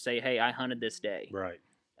spot to say, hey, I hunted this day. Right.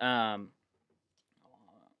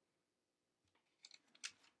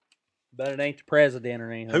 But it ain't the president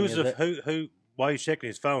or anything. Who? While he's checking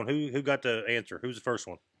his phone, who got the answer? Who's the first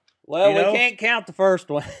one? Well, we can't count the first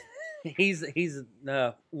one.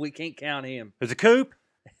 No, we can't count him. Is it Coop?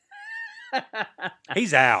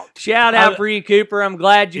 He's out. Shout out for you, Cooper. I'm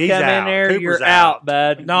glad you come in there. Cooper's you're out,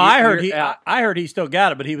 bud. No, I heard he still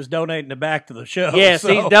got it, but he was donating it back to the show. Yes,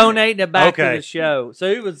 he's donating it back to the show.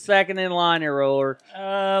 So he was second in line here, Roller.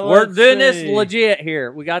 We're doing this legit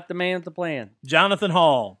here. We got the man with the plan. Jonathan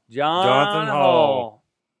Hall. Jonathan Hall.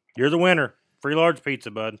 You're the winner. Free large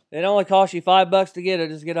pizza, bud. It only costs you $5 to get it.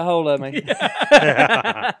 Just get a hold of me.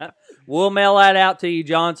 We'll mail that out to you,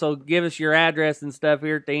 John. So give us your address and stuff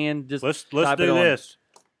here at the end. Just let's do this.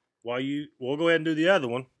 We'll go ahead and do the other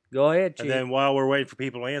one. Go ahead, Chief. And then while we're waiting for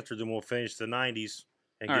people to answer, then we'll finish the 90s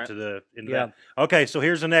and get to the that. Okay, so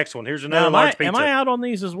here's the next one. Here's another large pizza. Am I out on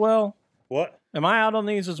these as well? What? Am I out on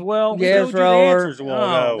these as well? Yes, Roller.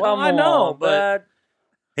 Well, I know, but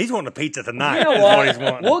he's wanting a pizza tonight. You know what he's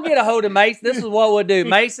wanting. We'll get a hold of Mason. This is what we'll do.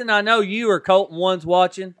 Mason, I know you or Colton one's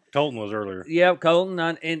watching. Colton was earlier. Yeah, Colton,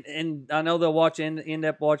 and I know they'll end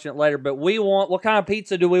up watching it later. But what kind of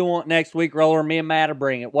pizza do we want next week, Roller? Me and Matt will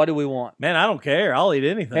bring it. What do we want? Man, I don't care. I'll eat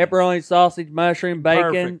anything. Pepperoni, sausage, mushroom,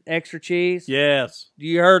 bacon, Perfect. Extra cheese. Yes.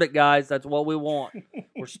 You heard it, guys. That's what we want.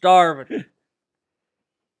 We're starving.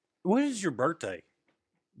 When is your birthday?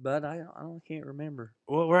 But I can't remember.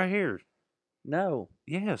 Well, right here. No.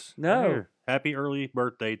 Yes. No. Right here. Happy early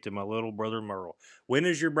birthday to my little brother Murl. When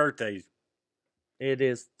is your birthday? It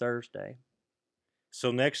is Thursday.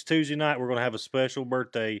 So next Tuesday night we're going to have a special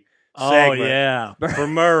birthday segment for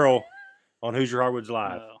Murl on Hoosier Hardwoods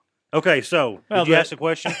Live. Okay, so did you ask the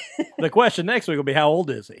question? The question next week will be, how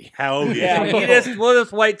old is he? How old is he? We'll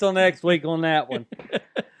just wait till next week on that one.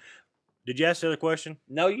 Did you ask the other question?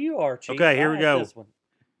 No, you are, Chief. Okay, here we go. This one.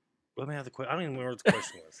 Let me have the question. I don't even remember what the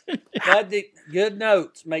question was. Good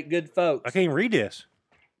notes make good folks. I can't even read this.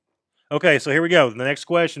 Okay, so here we go. The next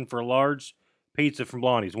question for a large pizza from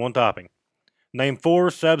Blondie's, one topping. Name 4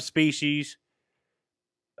 subspecies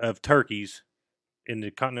of turkeys in the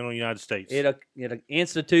continental United States. It'll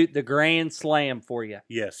institute the Grand Slam for you.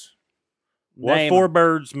 Yes. What 4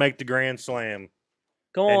 birds make the Grand Slam?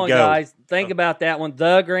 Come on, guys. Think about that one.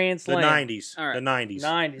 The Grand Slam. The 90s. All right. The 90s.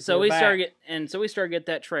 90s. So we started getting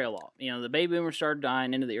that trail off. The baby boomers started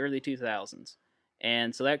dying into the early 2000s.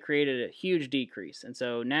 And so that created a huge decrease. And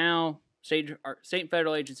so now state and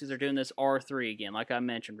federal agencies are doing this R3 again, like I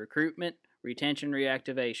mentioned, recruitment, retention,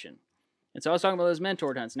 reactivation. And so I was talking about those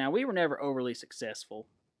mentor hunts. Now, we were never overly successful.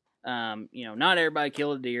 Not everybody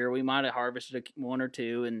killed a deer. We might have harvested 1 or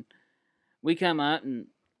 2, and we come out and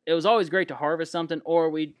it was always great to harvest something, or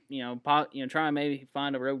we'd try and maybe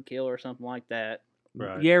find a roadkill or something like that.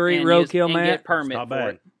 Right. You ever eat roadkill, Matt? Get permit not for bad.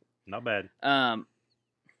 it. Not bad.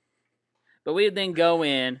 But we would then go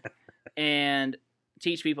in and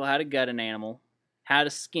teach people how to gut an animal, how to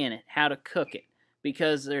skin it, how to cook it,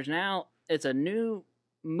 because it's a new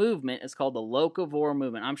movement. It's called the locavore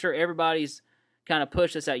movement. I'm sure everybody's kind of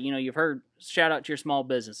pushed this out. You've heard shout out to your small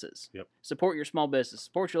businesses. Yep. Support your small business.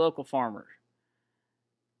 Support your local farmers.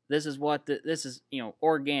 This is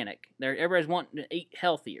organic. Everybody's wanting to eat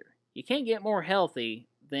healthier. You can't get more healthy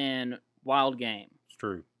than wild game. It's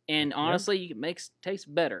true. And honestly, it makes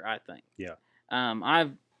taste better, I think. Yeah.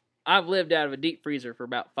 I've lived out of a deep freezer for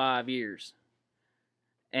about 5 years.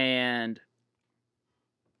 And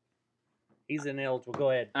he's ineligible. Go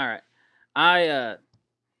ahead. All right.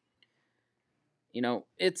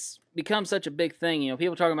 It's become such a big thing.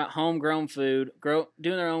 People talking about homegrown food,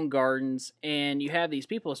 doing their own gardens, and you have these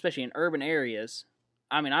people, especially in urban areas.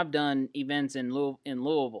 I mean, I've done events in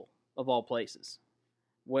Louisville, of all places,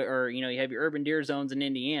 where you have your urban deer zones in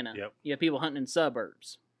Indiana. Yep. You have people hunting in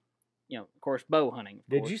suburbs. of course, bow hunting.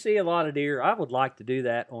 Did you see a lot of deer? I would like to do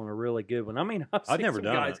that on a really good one. I mean, I've never some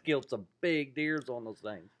done guys it. killed some big deers on those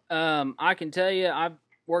things. I can tell you, I've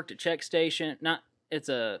worked at check station.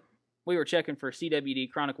 We were checking for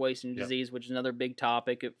CWD, chronic wasting disease, which is another big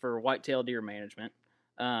topic for whitetail deer management.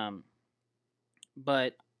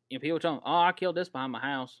 But people tell me, "Oh, I killed this behind my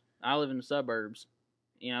house. I live in the suburbs."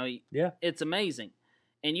 It's amazing,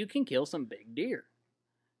 and you can kill some big deer.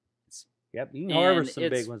 Yep, you can harvest some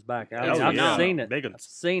big ones back out. I've seen it. Big ones. I've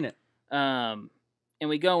seen it. And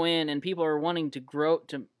we go in, and people are wanting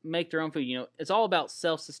to make their own food. It's all about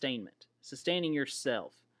self-sustainment, sustaining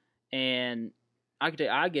yourself. And I can tell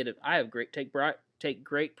you, I get it. I have take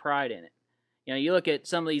great pride in it. You look at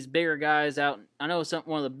some of these bigger guys out. I know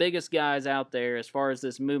one of the biggest guys out there as far as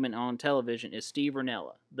this movement on television is Steve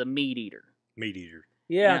Rinella, the meat eater. Meat eater.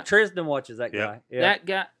 Yeah, Tristan watches that guy. Yeah. That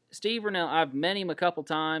guy, Steve Rinella. I've met him a couple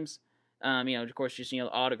times. Of course, just the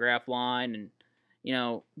autograph line, and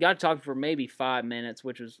got to talk for maybe 5 minutes,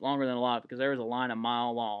 which was longer than a lot because there was a line a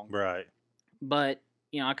mile long. Right. But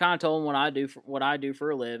I kind of told him what I do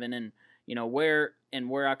for a living, and where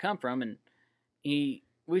I come from, and we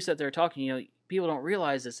sat there talking. People don't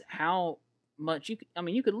realize this how much you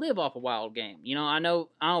could live off a wild game. I know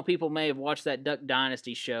people may have watched that Duck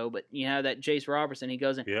Dynasty show, but you have that Jace Robertson. He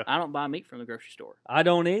goes in. Yeah. I don't buy meat from the grocery store. I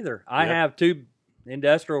don't either. I have 2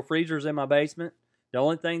 industrial freezers in my basement. The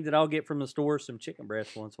only thing that I'll get from the store is some chicken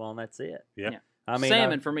breast once in a while, and that's it. Yeah. I mean,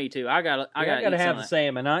 salmon for me too. I gotta have the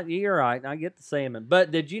salmon. You're right. I get the salmon.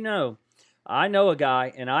 But did you know? I know a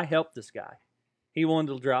guy, and I helped this guy. He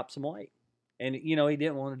wanted to drop some weight, and he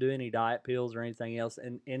didn't want to do any diet pills or anything else.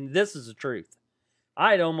 And this is the truth.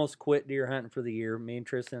 I had almost quit deer hunting for the year. Me and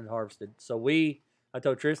Tristan had harvested. So I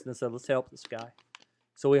told Tristan, I said, let's help this guy.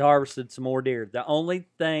 So we harvested some more deer. The only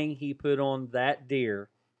thing he put on that deer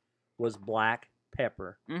was black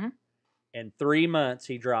pepper. Mm-hmm. In 3 months,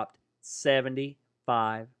 he dropped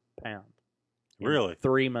 75 pounds. Really?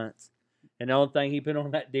 3 months. And the only thing he put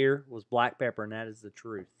on that deer was black pepper, and that is the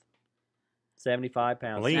truth. 75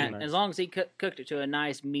 pounds. As long as he cooked it to a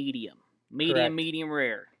nice medium,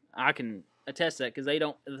 rare. I can attest to that because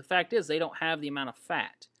the fact is they don't have the amount of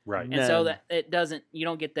fat. Right. And so that you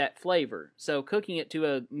don't get that flavor. So cooking it to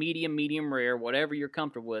a medium rare, whatever you're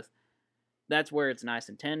comfortable with, that's where it's nice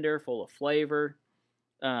and tender, full of flavor.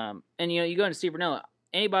 And you go into Steve Rinella.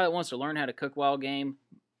 Anybody that wants to learn how to cook wild game,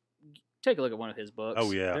 take a look at one of his books.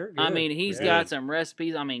 Oh yeah. He's got some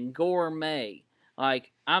recipes. Gourmet.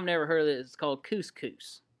 Like I've never heard of it. It's called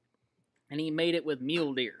couscous, and he made it with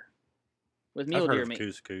mule deer. With mule deer meat.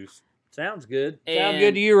 Couscous. Sounds good. Sound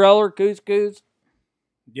good to you, Roller? Couscous.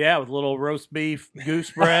 Yeah, with a little roast beef,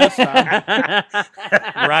 goose breast, right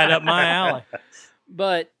up my alley.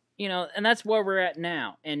 But and that's where we're at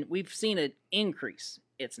now, and we've seen an increase.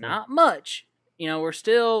 It's not much. We're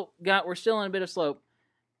still in a bit of slope,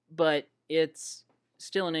 but it's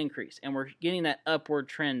still an increase, and we're getting that upward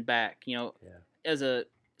trend back. As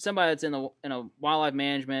somebody that's in a wildlife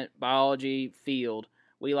management biology field,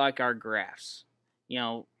 we like our graphs.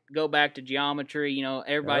 Go back to geometry.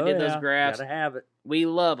 Everybody did those graphs. Gotta have it. We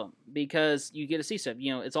love them because you get to see stuff.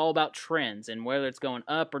 It's all about trends and whether it's going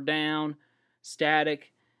up or down,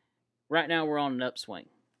 static. Right now, we're on an upswing,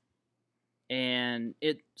 and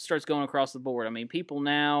it starts going across the board. People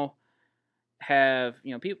now have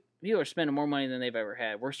people are spending more money than they've ever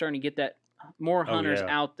had. We're starting to get that more hunters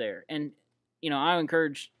out there, and I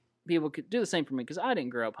encourage people to do the same for me because I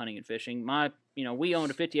didn't grow up hunting and fishing. We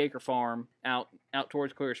owned a 50-acre farm out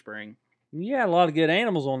towards Clear Spring. You had a lot of good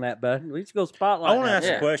animals on that, bud. We just go spotlight. I want to ask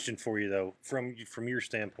a question for you though, from your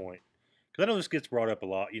standpoint, because I know this gets brought up a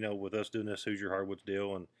lot. With us doing this Hoosier Hardwoods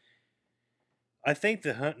deal, and I think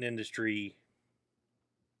the hunting industry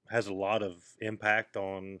has a lot of impact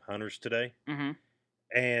on hunters today. Mm-hmm.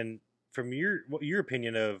 And from your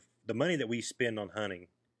opinion of the money that we spend on hunting,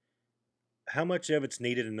 how much of it's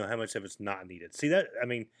needed and how much of it's not needed? See that?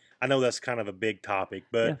 I know that's kind of a big topic,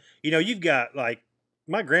 but you've got like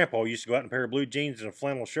my grandpa used to go out in a pair of blue jeans and a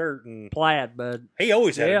flannel shirt and plaid, bud. He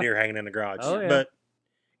always had a deer hanging in the garage. Oh, yeah. But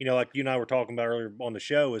like you and I were talking about earlier on the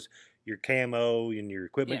show is your camo and your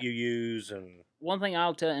equipment you use. And one thing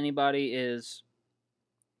I'll tell anybody is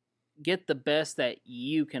get the best that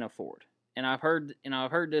you can afford. And I've heard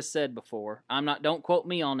this said before. Don't quote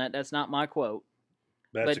me on that. That's not my quote.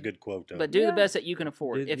 That's a good quote, though. But do the best that you can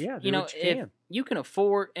afford. If you can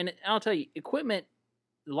afford, and I'll tell you, equipment.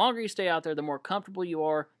 The longer you stay out there, the more comfortable you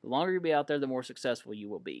are. The longer you be out there, the more successful you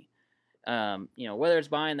will be. Whether it's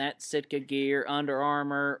buying that Sitka gear, Under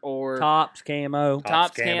Armour, or Tops camo,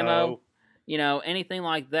 anything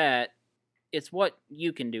like that. it's what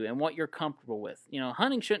you can do and what you're comfortable with.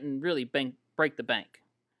 Hunting shouldn't really break the bank.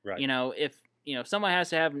 Right. If somebody has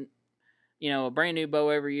to have a brand new bow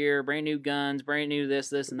every year, brand new guns, brand new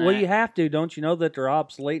this and that. Well, you have to. Don't you know that they're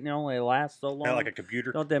obsolete and they only last so long? Like a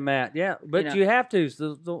computer. Don't they, Matt? Yeah, but you have to.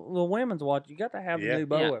 So the women's watch. You got to have the new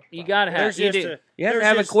bow. Yeah, you got to have. You have to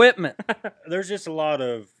have equipment. There's just a lot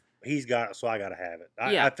of he's got it, so I got to have it.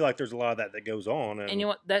 I feel like there's a lot of that goes on. And you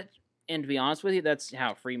know what? And to be honest with you, that's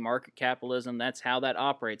how free market capitalism. That's how that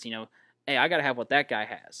operates. Hey, I got to have what that guy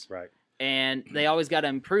has. Right. And they always got to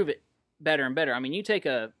improve it better and better. I mean, you take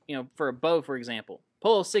for a bow, for example,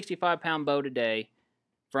 pull a 65-pound bow today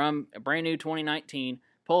from a brand new 2019,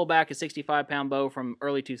 pull back a 65-pound bow from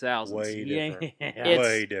early 2000s. Way different. It's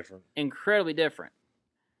way different. Incredibly different.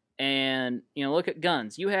 And, look at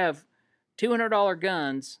guns. You have $200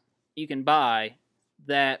 guns you can buy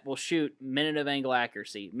that will shoot minute of angle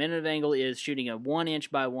accuracy. Minute of angle is shooting a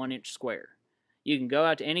 1-inch by 1-inch square. You can go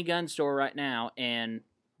out to any gun store right now and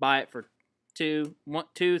buy it for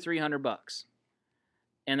 $300,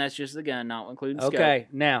 and that's just the gun, not including scope. Okay,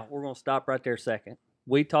 now we're going to stop right there a second.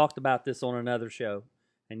 We talked about this on another show,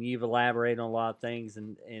 and you've elaborated on a lot of things,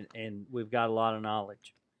 and we've got a lot of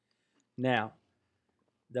knowledge. Now,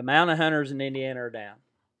 the amount of hunters in Indiana are down.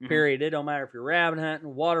 Period. It don't matter if you're rabbit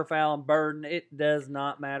hunting, waterfowling, birding. It does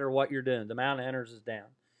not matter what you're doing. The amount of hunters is down,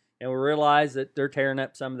 and we realize that they're tearing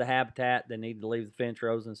up some of the habitat. They need to leave the fence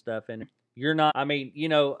rows and stuff in it. You're not. I mean,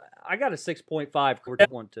 I got a 6.5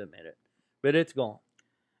 one to admit it, but it's gone.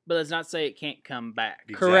 But let's not say it can't come back.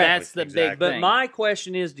 Exactly. Correct. That's the big thing. But my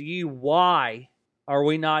question is to you: why are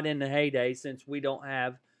we not in the heyday since we don't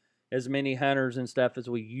have as many hunters and stuff as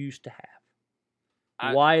we used to have?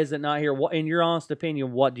 Why is it not here? In your honest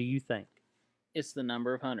opinion, what do you think? It's the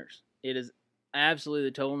number of hunters. It is absolutely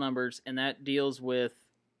the total numbers, and that deals with,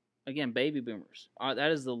 again, baby boomers. That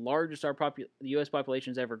is the largest the U.S.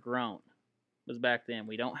 population's ever grown. Was back then.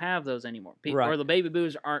 We don't have those anymore. Or the baby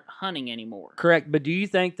boomers aren't hunting anymore. Correct. But do you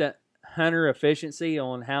think that hunter efficiency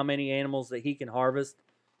on how many animals that he can harvest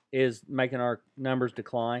is making our numbers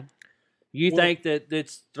decline? You think that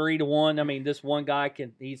it's 3-1? I mean, this one guy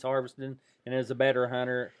he's harvesting and is a better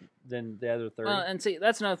hunter than the other 3. Well, and see,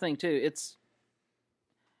 that's another thing too. It's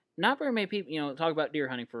not very many people, talk about deer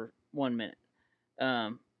hunting for 1 minute.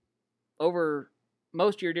 Over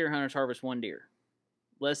most of your deer hunters harvest 1 deer.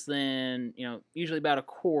 Less than, usually about a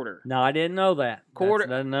quarter. No, I didn't know that. Quarter.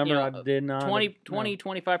 That's the number I did not.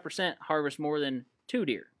 25% harvest more than 2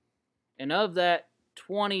 deer. And of that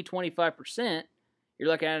 25%, you're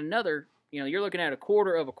looking at another, you're looking at a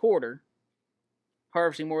quarter of a quarter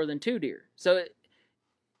harvesting more than 2 deer. So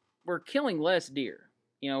we're killing less deer.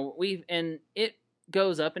 And it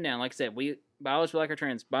goes up and down. Like I said, biologists like our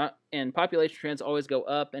trends, and population trends always go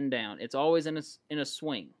up and down. It's always in a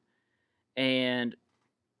swing. And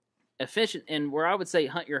efficient, and where I would say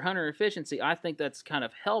your hunter efficiency, I think that's kind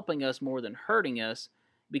of helping us more than hurting us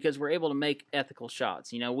because we're able to make ethical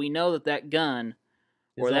shots. We know that gun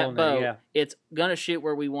or that bow, it's gonna shoot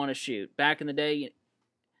where we want to shoot. Back in the day,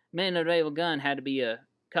 minute of angle gun had to be a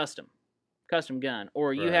custom gun,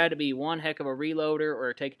 or you had to be one heck of a reloader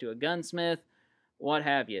or take it to a gunsmith, what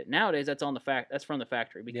have you. Nowadays, that's that's from the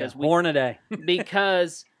factory because horn a day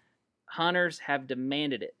because hunters have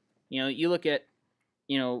demanded it. You look at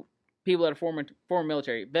people that are former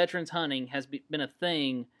military. Veterans hunting has been a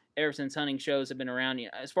thing ever since hunting shows have been around.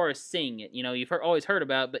 As far as seeing it, you've always heard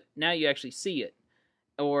about it, but now you actually see it.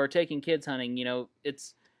 Or taking kids hunting, you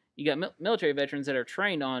got military veterans that are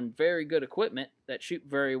trained on very good equipment that shoot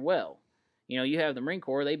very well. You have the Marine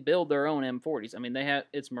Corps; they build their own M40s. I mean,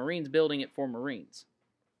 it's Marines building it for Marines.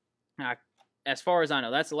 Now, as far as I know,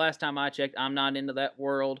 that's the last time I checked. I'm not into that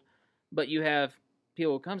world, but you have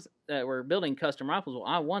people that were building custom rifles. Well,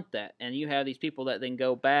 I want that. And you have these people that then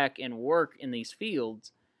go back and work in these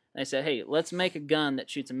fields. They say, hey, let's make a gun that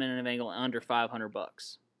shoots a minute of angle under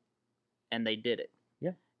 $500. And they did it.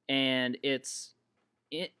 Yeah. And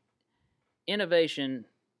innovation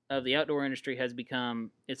of the outdoor industry has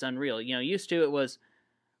become, it's unreal. Used to it was,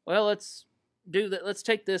 well, let's do that. Let's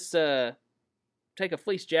take this, take a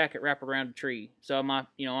fleece jacket, wrap around a tree. So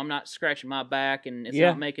I'm not scratching my back and it's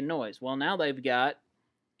not making noise. Well, now they've got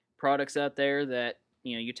products out there that,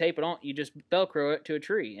 you tape it on, you just Velcro it to a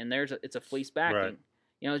tree and it's a fleece backing. Right.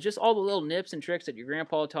 It's just all the little nips and tricks that your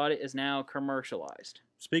grandpa taught it is now commercialized.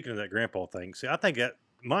 Speaking of that grandpa thing, see, I think that,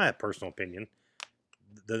 my personal opinion,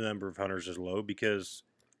 the number of hunters is low because,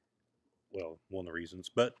 well, one of the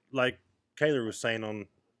reasons, but like Kaylor was saying on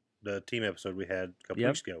the team episode we had a couple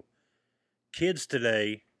weeks ago, kids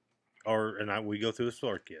today are, and we go through this with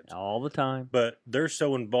our kids all the time, but they're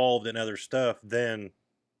so involved in other stuff than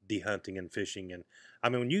de-hunting and fishing. And I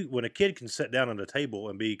mean, when a kid can sit down at a table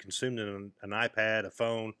and be consumed in an iPad, a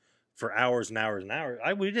phone for hours and hours and hours,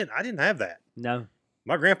 I didn't have that. No.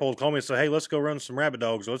 My grandpa would call me and say, "Hey, let's go run some rabbit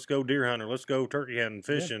dogs. Let's go deer hunting. Let's go turkey hunting,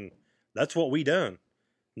 fishing." Yeah. That's what we done.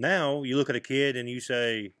 Now you look at a kid and you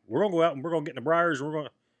say, "We're gonna go out and we're gonna get in the briars and we're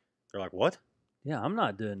gonna." They're like, "What?" Yeah, I'm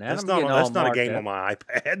not doing that. That's not a game on my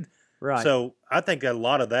iPad. Right. So I think a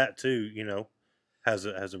lot of that too, has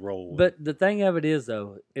a role. But the thing of it is,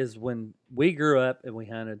 though, is when we grew up and we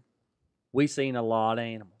hunted, we seen a lot of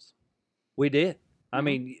animals. We did. Mm-hmm. I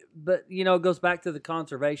mean, but it goes back to the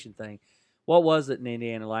conservation thing. What was it in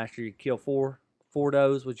Indiana last year? You kill four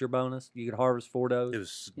does was your bonus. You could harvest 4 does. It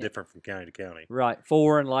was different from county to county. Right,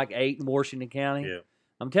 4 and like 8 in Washington County. Yeah.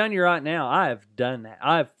 I'm telling you right now, I have done that.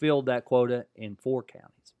 I have filled that quota in 4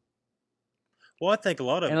 counties. Well, I think a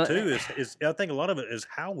lot of it too is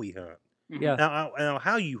how we hunt. Yeah. Now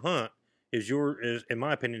how you hunt is in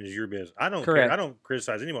my opinion is your business. I don't Correct. care. I don't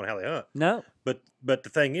criticize anyone how they hunt. No. But the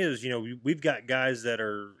thing is, we've got guys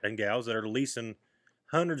and gals that are leasing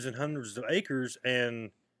hundreds and hundreds of acres.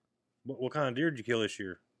 And what kind of deer did you kill this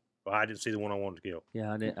year? Well, I didn't see the one I wanted to kill.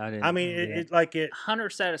 Yeah, I didn't. I mean, hunter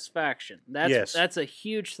satisfaction. That's a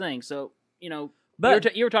huge thing. So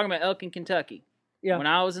but you were talking about elk in Kentucky. Yeah. When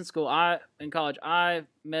I was in school, in college, I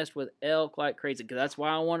messed with elk like crazy because that's why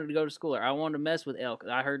I wanted to go to school there. I wanted to mess with elk.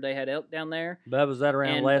 I heard they had elk down there. But was that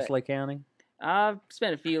around Leslie County? I've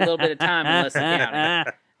spent a little bit of time in Leslie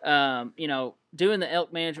County. Doing the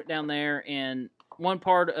elk management down there, and one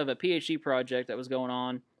part of a PhD project that was going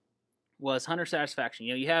on was hunter satisfaction.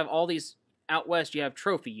 You have all these out west. You have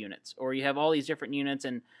trophy units, or you have all these different units,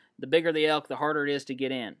 and the bigger the elk, the harder it is to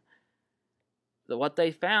get in. So what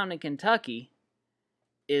they found in Kentucky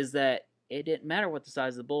is that it didn't matter what the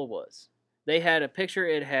size of the bull was. They had a picture.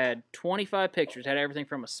 It had 25 pictures. It had everything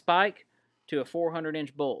from a spike to a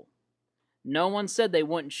 400-inch bull. No one said they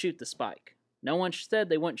wouldn't shoot the spike. No one said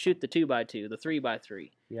they wouldn't shoot the 2x2, the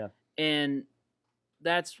 3x3. Yeah. And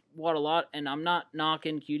that's what a lot, and I'm not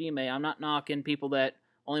knocking QDMA. I'm not knocking people that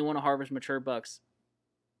only want to harvest mature bucks.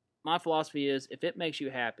 My philosophy is, if it makes you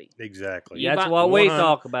happy. Exactly. That's what we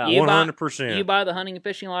talk about. 100%. You buy the hunting and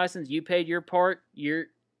fishing license. You paid your part.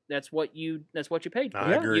 That's what you paid for.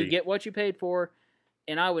 I agree. You get what you paid for,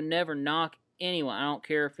 and I would never knock anyone. I don't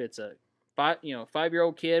care if it's a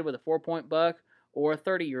 5-year-old kid with a 4-point buck or a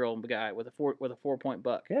 30-year-old guy with a 4-point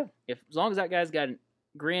buck. Yeah. As long as that guy's got a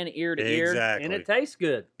grin ear to ear, and it tastes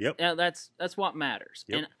good. Yep. That's what matters.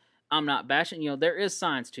 Yep. And I'm not bashing. There is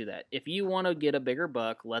science to that. If you want to get a bigger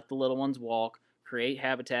buck, let the little ones walk, create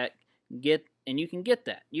habitat, and you can get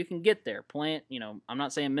that. You can get there. Plant. I'm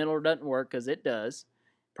not saying Miller doesn't work, because it does.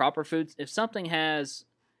 Proper foods. If something has,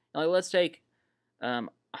 let's take a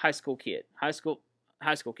high school kid.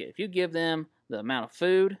 If you give them the amount of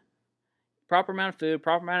food, proper amount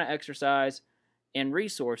of exercise, and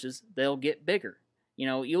resources, they'll get bigger.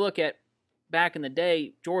 You look at back in the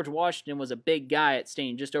day, George Washington was a big guy at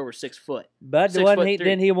standing just over 6 foot. But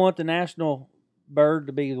didn't he want the national bird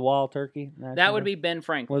to be the wild turkey? That would be Ben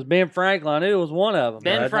Franklin. Was Ben Franklin? I knew it was one of them.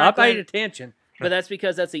 Ben Franklin, I paid attention. But that's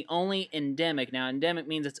because that's the only endemic. Now, endemic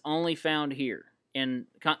means it's only found here in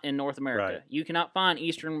North America. Right. You cannot find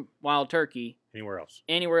eastern wild turkey anywhere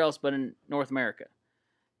else but in North America.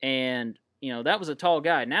 And, that was a tall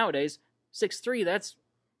guy. Nowadays, 6'3", that's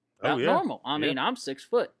about normal. I mean, I'm 6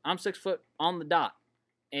 foot. I'm 6 foot on the dot.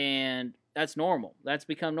 And that's normal. That's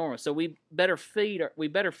become normal. So we better fed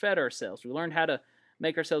ourselves. We learned how to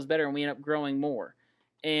make ourselves better, and we end up growing more.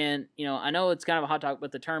 And, I know it's kind of a hot topic,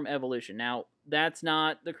 but the term evolution. Now, that's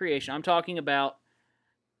not the creation. I'm talking about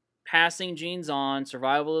passing genes on,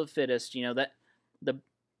 survival of the fittest. That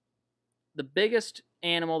the biggest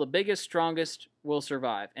animal, the biggest, strongest will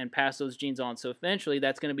survive and pass those genes on. So eventually,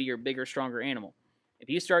 that's going to be your bigger, stronger animal. If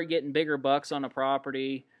you start getting bigger bucks on a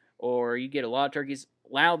property, or you get a lot of turkeys,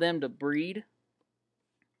 allow them to breed,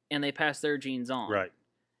 and they pass their genes on. Right.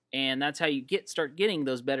 And that's how you start getting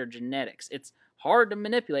those better genetics. It's hard to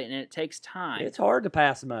manipulate, and it takes time. It's hard to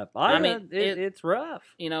pass them up. It's rough.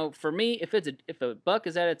 For me, if a buck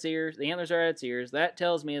is at its ears, the antlers are at its ears, that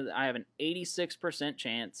tells me that I have an 86%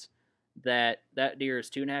 chance that deer is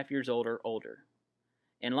 2.5 years old or older.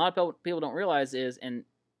 And a lot of people don't realize is, and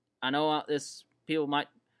I know people might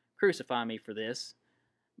crucify me for this,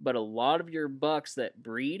 but a lot of your bucks that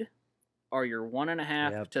breed are your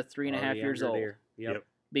 1.5 to 3.5 years old. Yep.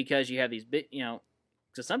 Because you have these big,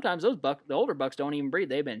 so sometimes the older bucks don't even breed.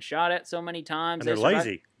 They've been shot at so many times. And they're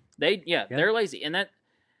lazy. They're lazy, and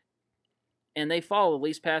they follow the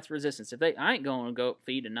least path of resistance. I ain't going to go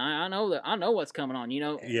feed tonight. I know what's coming on.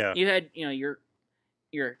 You had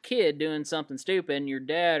you're a kid doing something stupid, and your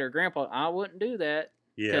dad or grandpa, I wouldn't do that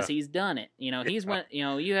because he's done it. You know, he's went. You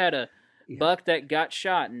know, you had a buck that got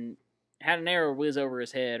shot and had an arrow whiz over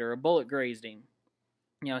his head or a bullet grazed him.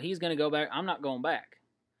 You know, he's going to go back. I'm not going back,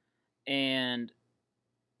 and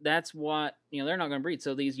that's what they're not going to breed.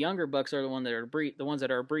 So these younger bucks are the ones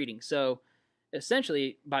that are breeding. So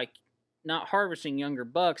essentially, by not harvesting younger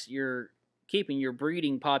bucks, you're keeping your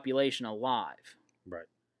breeding population alive. Right.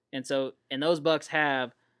 And so, and those bucks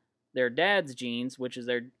have their dad's genes, which is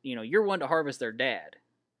you're one to harvest their dad.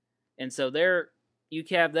 And so you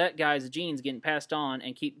have that guy's genes getting passed on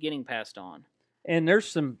and keep getting passed on. And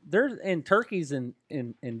there's in turkeys and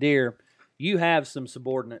deer, you have some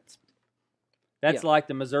subordinates. That's like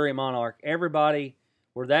the Missouri Monarch. Everybody,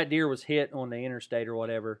 where that deer was hit on the interstate or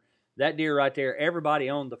whatever, that deer right there, everybody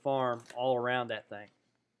owned the farm all around that thing.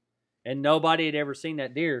 And nobody had ever seen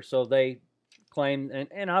that deer, so they claimed,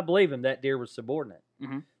 and I believe him, that deer was subordinate.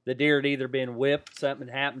 Mm-hmm. The deer had either been whipped, something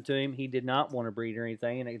had happened to him, he did not want to breed or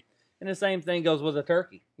anything, and the same thing goes with a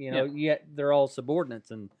turkey. They're all subordinates,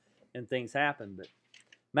 and things happen. But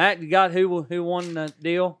Matt, you got who won the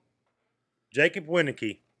deal? Jacob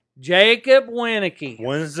Winicky. Jacob Winicky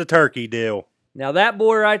wins the turkey deal. Now that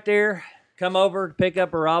boy right there come over to pick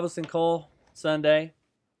up a Robinson call Sunday.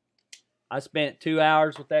 I spent 2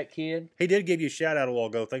 hours with that kid. He did give you a shout out a while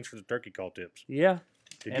ago. Thanks for the turkey call tips. Yeah.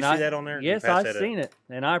 Did you see that on there? Yes, I've seen it,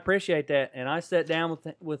 and I appreciate that. And I sat down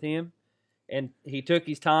with him, and he took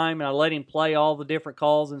his time, and I let him play all the different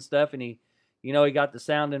calls and stuff, and he got the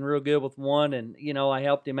sounding real good with one, and, I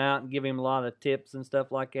helped him out and give him a lot of tips and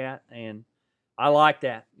stuff like that, and I like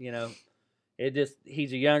that,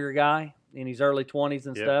 he's a younger guy in his early 20s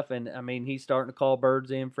and stuff, and, I mean, he's starting to call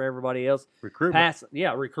birds in for everybody else. Recruitment.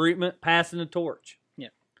 Recruitment, passing the torch. Yeah.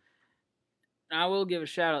 I will give a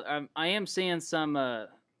shout out. I am seeing some,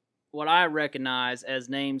 what I recognize as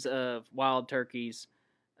names of wild turkeys,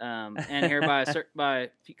 and here by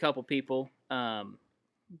a couple people.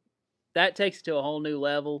 That takes it to a whole new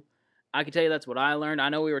level. I can tell you that's what I learned. I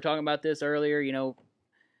know we were talking about this earlier.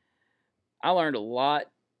 I learned a lot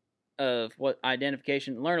of what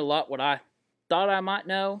identification, learned a lot what I thought I might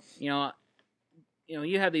know. You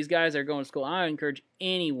have these guys that are going to school. I encourage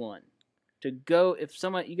anyone to go, if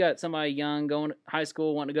you got somebody young going to high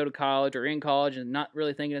school, wanting to go to college or in college and not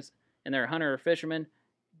really thinking it's, and they're a hunter or fisherman,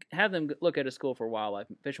 have them look at a school for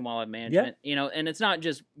fish and wildlife management. Yeah. And it's not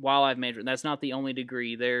just wildlife management. That's not the only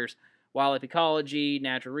degree. There's wildlife ecology,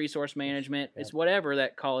 natural resource management. Yeah. It's whatever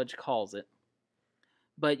that college calls it.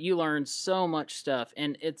 But you learn so much stuff,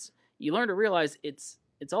 and you learn to realize it's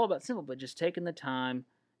all about simple, but just taking the time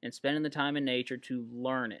and spending the time in nature to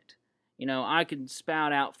learn it. I could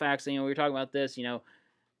spout out facts. We were talking about this. A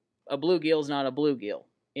bluegill is not a bluegill.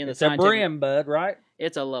 It's a brim, bud, right?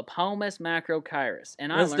 It's a Lepomus macrochirus.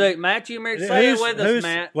 And let's do it. Matt, you say it with us,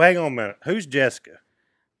 Matt. Well, hang on a minute. Who's Jessica?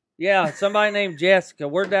 Yeah, somebody named Jessica.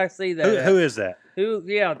 Where did I see that? Who is that?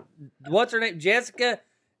 Yeah. What's her name? Jessica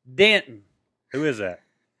Denton. Who is that?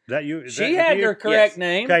 Is that you? She had her correct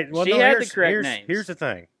name. Okay, well, she had the correct name. Here's the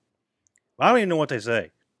thing. I don't even know what they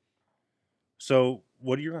say. So,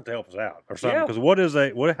 what are you going to help us out or something?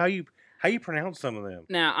 Because how you pronounce some of them?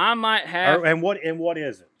 Now I might have and what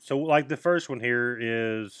is it? So like the first one here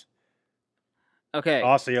is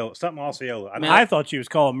Osceola, something Osceola. I thought she was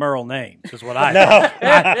calling Murl names. Is what I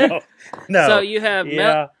thought. No. So you have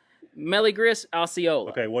Meligris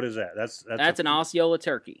Osceola. Okay, what is that? That's an Osceola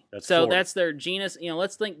turkey. That's their genus.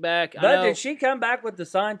 Let's think back. But did she come back with the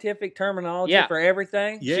scientific terminology for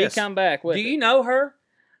everything? Yes. She come back with. Do you know her?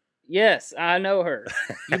 Yes, I know her.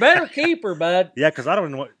 You better keep her, bud. Yeah, because I don't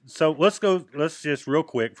know what. So let's just real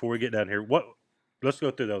quick before we get down here. Let's go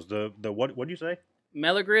through those. What did you say?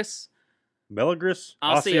 Meligris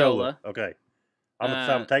Osceola. Okay.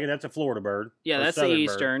 I'm taking that's a Florida bird. Yeah, that's the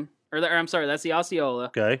eastern. I'm sorry, that's the Osceola.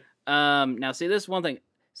 Okay. Now see, this is one thing.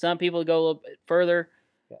 Some people go a little bit further.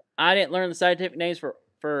 I didn't learn the scientific names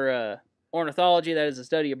for ornithology. That is the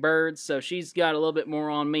study of birds. So she's got a little bit more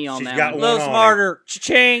on me on that one. A little smarter.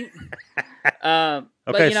 Cha-ching.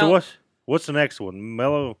 Okay, so what's the next one?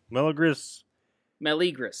 Meligris.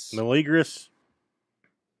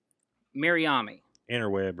 Miriami.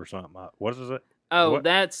 Interweb or something. What is it? Oh,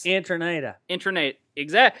 that's Internata.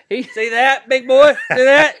 Exactly. See that, big boy? See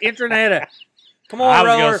that? Internata. Come on, I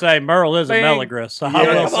was going to say Murl is a Meligris. So I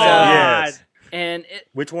will say yes. And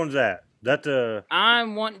which one's that?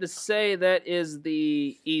 I'm wanting to say that is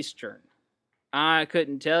the Eastern. I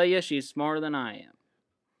couldn't tell you. She's smarter than I am.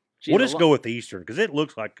 We'll just go with the Eastern because it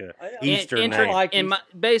looks like a Eastern name.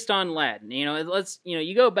 Based on Latin,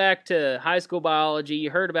 you go back to high school biology.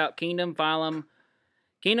 You heard about kingdom, phylum,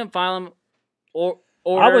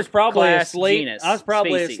 Order, I was probably class, asleep. genus, I was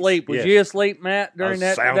probably species. asleep. Was Yes. you asleep, Matt, during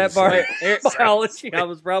that part? Biology. I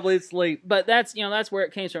was probably asleep. But that's that's where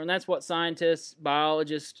it came from. And that's what scientists,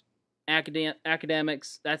 biologists,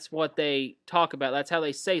 academics, that's what they talk about. That's how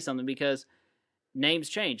they say something, because names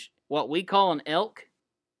change. What we call an elk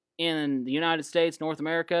in the United States, North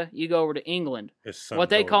America, you go over to England. What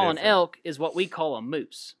they call an elk is what we call a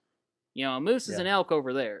moose. A moose is an elk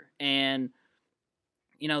over there. And,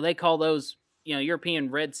 they call those,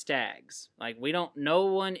 European red stags. Like, no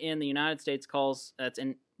one in the United States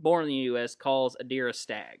born in the U.S. calls a deer a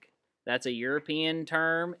stag. That's a European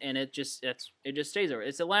term, and it just stays there.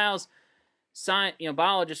 It allows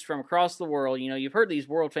biologists from across the world. You've heard these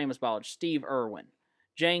world famous biologists, Steve Irwin,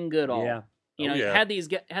 Jane Goodall. Yeah. Had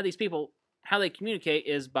these people, how they communicate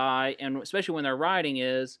is by, and especially when they're writing,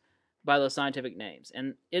 is by those scientific names.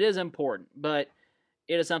 And it is important, but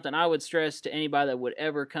it is something I would stress to anybody that would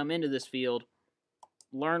ever come into this field: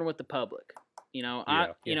 learn with the public.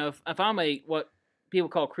 If I'm what people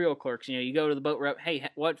call creel clerks, you go to the boat rep, hey,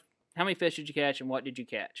 how many fish did you catch and what did you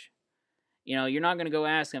catch? You're not going to go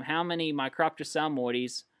ask them, how many Micropterus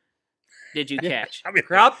salmoides did you catch?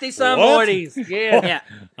 Cropty salmoides. Yeah.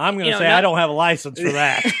 I'm going to say I don't have a license for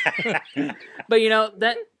that. But you don't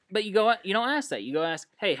ask that. You go ask,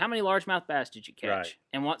 hey, how many largemouth bass did you catch? Right.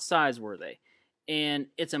 And what size were they? And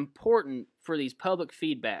it's important for these public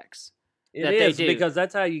feedbacks. It is, because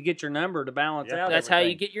that's how you get your number to balance out. That's everything. how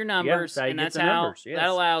you get your numbers, and that's how that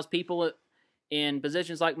allows people in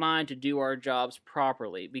positions like mine to do our jobs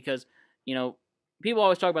properly. Because people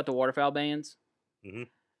always talk about the waterfowl bans. Mm-hmm.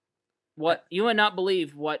 What you would not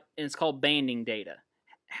believe what it's called banding data.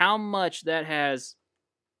 How much that has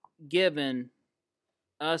given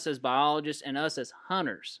us as biologists and us as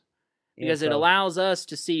hunters, because it allows us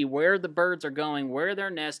to see where the birds are going, where they're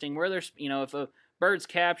nesting, where they're if a bird's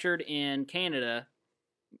captured in Canada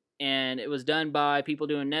and it was done by people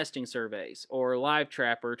doing nesting surveys or live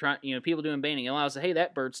trap or people doing banding, it allows hey,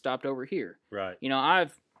 that bird stopped over here. Right.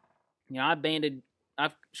 I've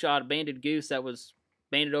shot a banded goose that was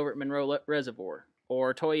banded over at Murl Reservoir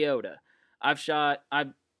or Toyota. I've shot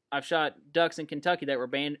ducks in Kentucky that were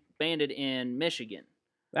banded in Michigan.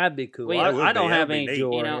 That'd be cool. I don't have any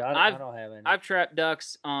jewelry. I don't have any. I've trapped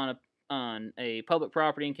ducks on a public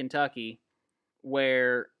property in Kentucky,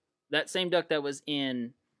 where that same duck that was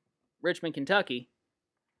in Richmond, Kentucky,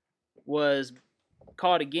 was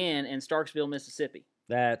caught again in Starksville, Mississippi.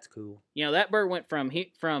 That's cool. That bird went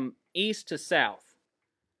from east to south,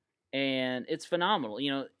 and it's phenomenal.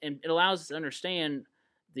 And it allows us to understand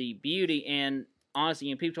the beauty and,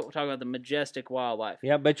 honestly, people talk about the majestic wildlife.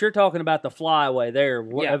 Yeah, but you're talking about the flyaway there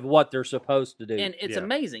of what they're supposed to do. And it's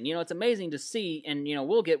amazing. It's amazing to see, and,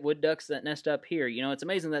 we'll get wood ducks that nest up here. It's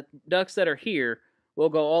amazing that ducks that are here will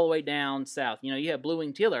go all the way down south. You have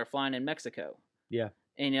blue-winged teal that are flying in Mexico. Yeah.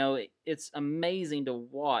 And, it's amazing to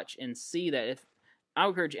watch and see that. I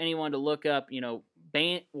would encourage anyone to look up,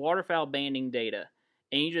 waterfowl banding data,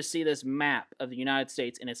 and you just see this map of the United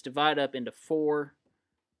States, and it's divided up into 4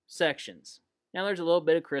 sections. Now, there's a little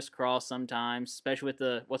bit of crisscross sometimes, especially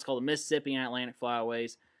with what's called the Mississippi and Atlantic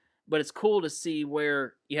flyways, but it's cool to see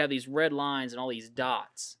where you have these red lines and all these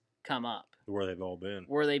dots come up. Where they've all been.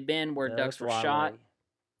 Where ducks were shot.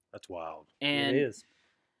 That's wild. And it is.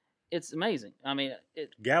 It's amazing. I mean,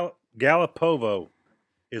 Galapovo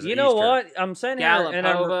is You know what? I'm sitting here and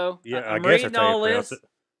I'm reading all this.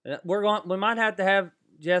 We might have to have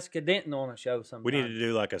Jessica Denton on a show sometime. We need to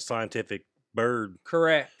do like a scientific bird.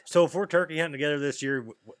 Correct. So if we're turkey hunting together this year,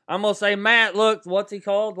 I'm gonna say, Matt, look, what's he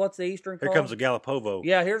called? What's the eastern called? Here comes the Galapovo.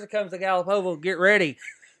 Yeah, here comes the Galapovo. Get ready,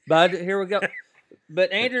 bud. Here we go.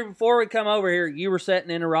 But Andrew, before we come over here, you were sitting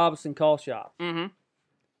in a Robinson call shop. Mm-hmm.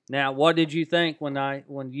 Now, what did you think when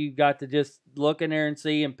you got to just look in there and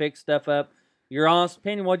see and pick stuff up? Your honest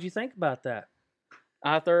opinion, what did you think about that?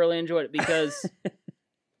 I thoroughly enjoyed it because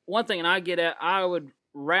one thing, and I would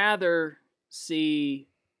rather see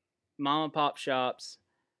mom and pop shops,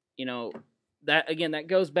 that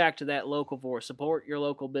goes back to that local voice. Support your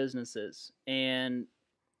local businesses. And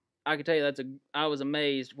I can tell you I was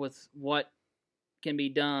amazed with what can be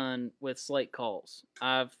done with slate calls.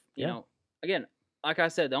 Again, like I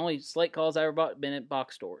said, the only slate calls I ever bought have been at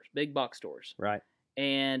box stores, big box stores. Right.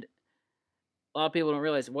 And a lot of people don't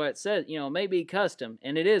realize what it says, it may be custom,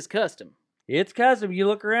 and it is custom. It's custom. You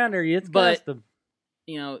look around there, it's custom.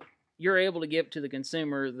 You're able to give to the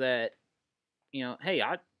consumer that, hey,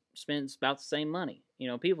 I spend about the same money.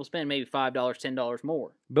 People spend maybe $5, $10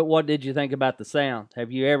 more. But what did you think about the sound?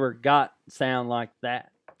 Have you ever got sound like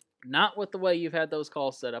that? Not with the way you've had those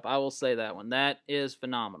calls set up. I will say that one. That is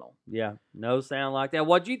phenomenal. Yeah, no sound like that.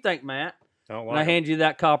 What'd you think, Matt? And I hand you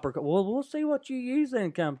that copper. Well, we'll see what you use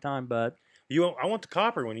in come time, bud. I want the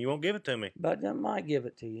copper one. You won't give it to me. But I might give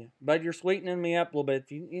it to you. But you're sweetening me up a little bit.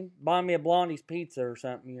 If you buy me a Blondie's pizza or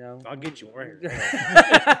something, I'll get you one right here.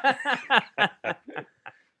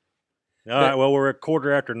 All right, well, we're at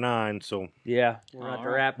 9:15, so yeah, we're going to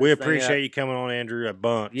wrap this we thing appreciate up. You coming on, Andrew, a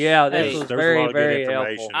bunch. Yeah, this was There's very, a lot of very good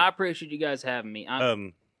helpful. I appreciate you guys having me.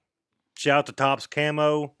 Shout out to Tops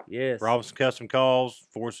Camo, yes, Robinson Custom Calls,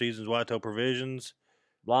 Four Seasons Whitetail Provisions,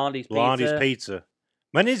 Blondie's Pizza.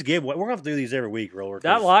 Man, these giveaways, we're going to have to do these every week, Roller.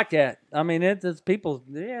 I like that. I mean, it's people,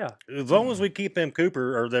 yeah. As long as we keep them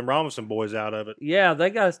Cooper or them Robinson boys out of it. Yeah, they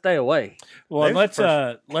got to stay away. Well, let's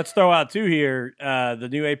throw out too here the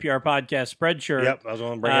new APR podcast spread shirt. Yep, I was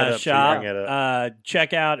going to bring that up. Shop.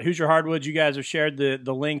 Check out Hoosier Hardwoods. You guys have shared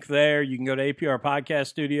the link there. You can go to APR Podcast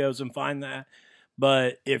Studios and find that.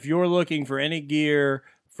 But if you're looking for any gear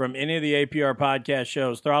from any of the APR podcast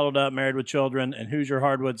shows, Throttled Up, Married with Children, and Hoosier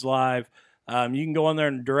Hardwoods Live, you can go on there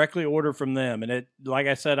and directly order from them. And it, like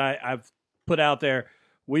I said, I've put out there,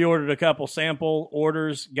 we ordered a couple sample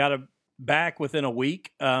orders, got it back within a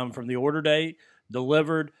week from the order date,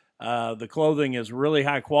 delivered. The clothing is really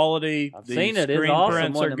high quality. I've the seen it. screen It's awesome,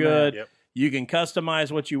 prints are wasn't it, good. Yep. You can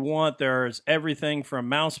customize what you want. There's everything from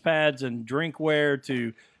mouse pads and drinkware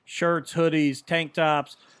to shirts, hoodies, tank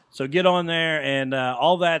tops. So get on there, and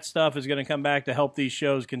all that stuff is going to come back to help these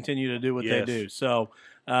shows continue to do what they do. So,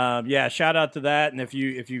 shout out to that. And if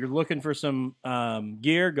you're looking for some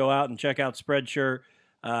gear, go out and check out Spreadshirt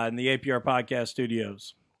in the APR Podcast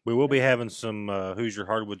Studios. We will be having some Hoosier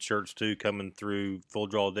Hardwood shirts too coming through Full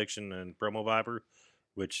Draw Addiction and Promo Viper,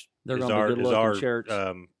 which is our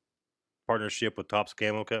partnership with Tops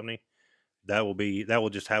Camo Company. That will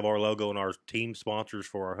just have our logo and our team sponsors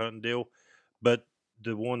for our hunting deal. But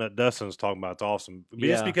the one that Dustin's talking about is awesome.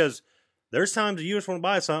 Just because there's times you just want to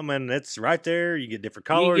buy something and it's right there. You get different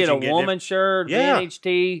colors. You get a woman shirt,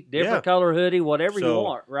 VHT, different color hoodie, whatever you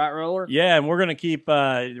want. Right, Roller? Yeah, and we're going to keep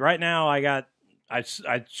right now I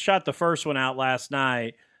shot the first one out last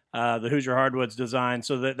night, the Hoosier Hardwoods design.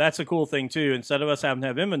 So that's a cool thing too. Instead of us having to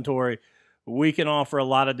have inventory, we can offer a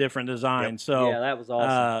lot of different designs. Yep. So that was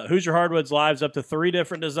awesome. Hoosier Hardwoods Live's up to 3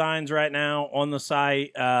 different designs right now on the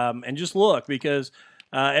site. And just look, because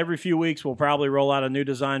every few weeks we'll probably roll out a new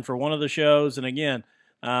design for one of the shows. And again,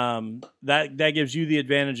 that gives you the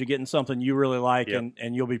advantage of getting something you really like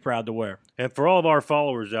and you'll be proud to wear. And for all of our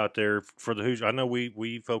followers out there, for the Hoosier, I know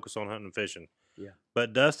we focus on hunting and fishing. Yeah.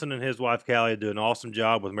 But Dustin and his wife Callie do an awesome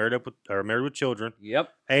job with Married with Children. Yep.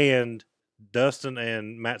 And Dustin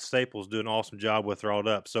and Matt Staples do an awesome job with Throttled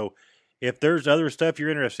Up. So if there's other stuff you're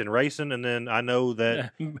interested in racing, and then I know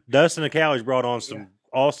that Dustin and Callie's brought on some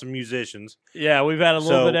awesome musicians. Yeah, we've had a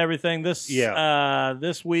little bit of everything.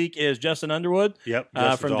 This week is Justin Underwood. Yep,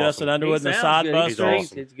 from Justin Underwood and the Sodbusters.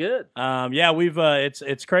 Awesome. It's good. We've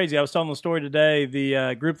it's crazy. I was telling the story today.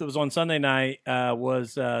 The group that was on Sunday night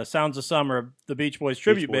was Sounds of Summer, the Beach Boys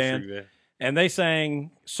tribute band. And they sang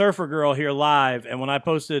Surfer Girl here live. And when I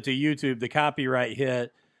posted it to YouTube, the copyright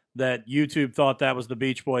hit that YouTube thought that was the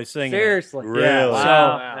Beach Boys singing. Seriously? Really? Yeah.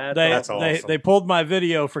 Wow. So that's awesome. they pulled my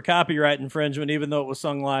video for copyright infringement, even though it was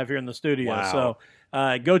sung live here in the studio. Wow.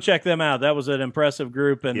 So go check them out. That was an impressive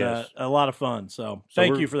group and a lot of fun. So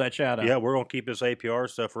thank you for that shout out. Yeah, we're going to keep this APR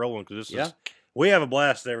stuff rolling because this is... We have a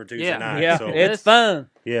blast every Tuesday night. Yeah, so. it's fun.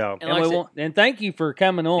 Yeah. And thank you for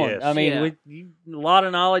coming on. Yes. I mean, a lot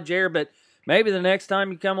of knowledge here, but maybe the next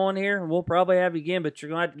time you come on here, we'll probably have you again, but you're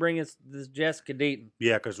going to have to bring us this Jessica Deaton.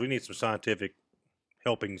 Yeah, because we need some scientific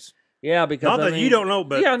helpings. Yeah, because not that you don't know,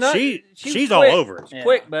 but she's quick. all over it. She's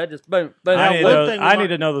quick, bud. Just boom. I need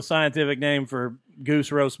to know the scientific name for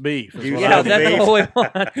goose roast beef. Yeah, that's what we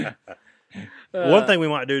want. One thing we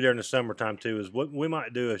might do during the summertime too is we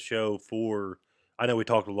might do a show for. I know we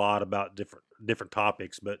talked a lot about different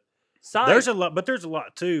topics, but there's a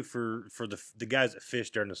lot too for the guys that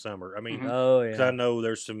fish during the summer. I mean, because I know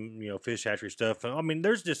there's some fish hatchery stuff. I mean,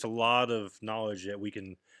 there's just a lot of knowledge that we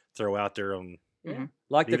can throw out there on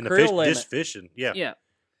like the creel limit, just fishing. Yeah.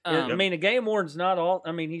 I mean, the game warden's not all.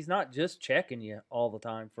 I mean, he's not just checking you all the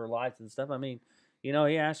time for lights and stuff. I mean, he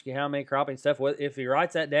asks you how many crappie and stuff. If he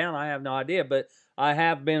writes that down, I have no idea. But I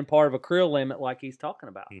have been part of a creel limit like he's talking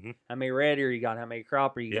about. Mm-hmm. How many red ear you got? How many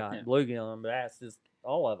crappie you got? Bluegill and bass, just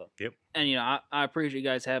all of them. Yep. And I appreciate you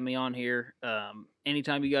guys having me on here.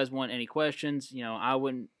 Anytime you guys want any questions, I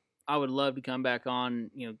would love to come back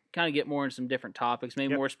on. Kind of get more into some different topics,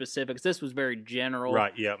 maybe more specifics. This was very general,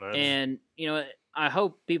 right? Yeah, and I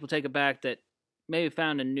hope people take it back that maybe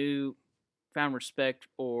found respect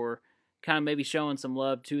or kind of maybe showing some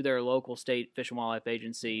love to their local state Fish and Wildlife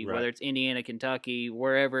Agency, Right. whether it's Indiana, Kentucky,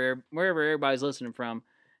 wherever everybody's listening from,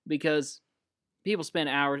 because people spend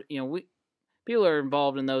hours. People are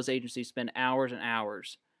involved in those agencies spend hours and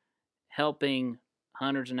hours helping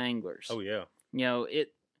hunters and anglers. Oh yeah.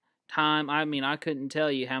 Time. I mean, I couldn't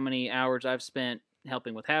tell you how many hours I've spent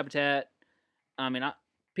helping with habitat. I mean,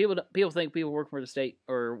 people think people work for the state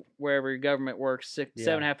or wherever your government works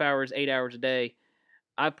 7.5 hours, 8 hours a day.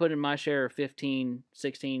 I put in my share of 15,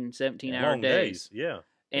 16, 17-hour days. Yeah.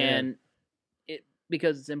 And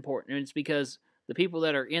because it's important. And it's because the people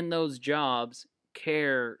that are in those jobs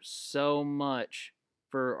care so much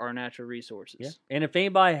for our natural resources. Yeah. And if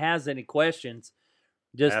anybody has any questions,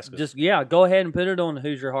 go ahead and put it on the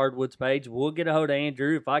Hoosier Hardwoods page. We'll get a hold of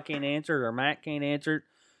Andrew. If I can't answer it or Matt can't answer it,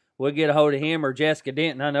 we'll get a hold of him or Jessica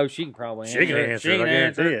Denton. I know she can probably answer it. She can answer it, I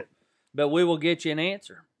guarantee it. But we will get you an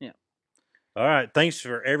answer. Yeah. All right. Thanks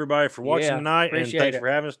for everybody for watching tonight. And thanks it. for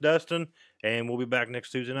having us, Dustin. And we'll be back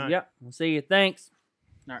next Tuesday night. Yep. We'll see you. Thanks.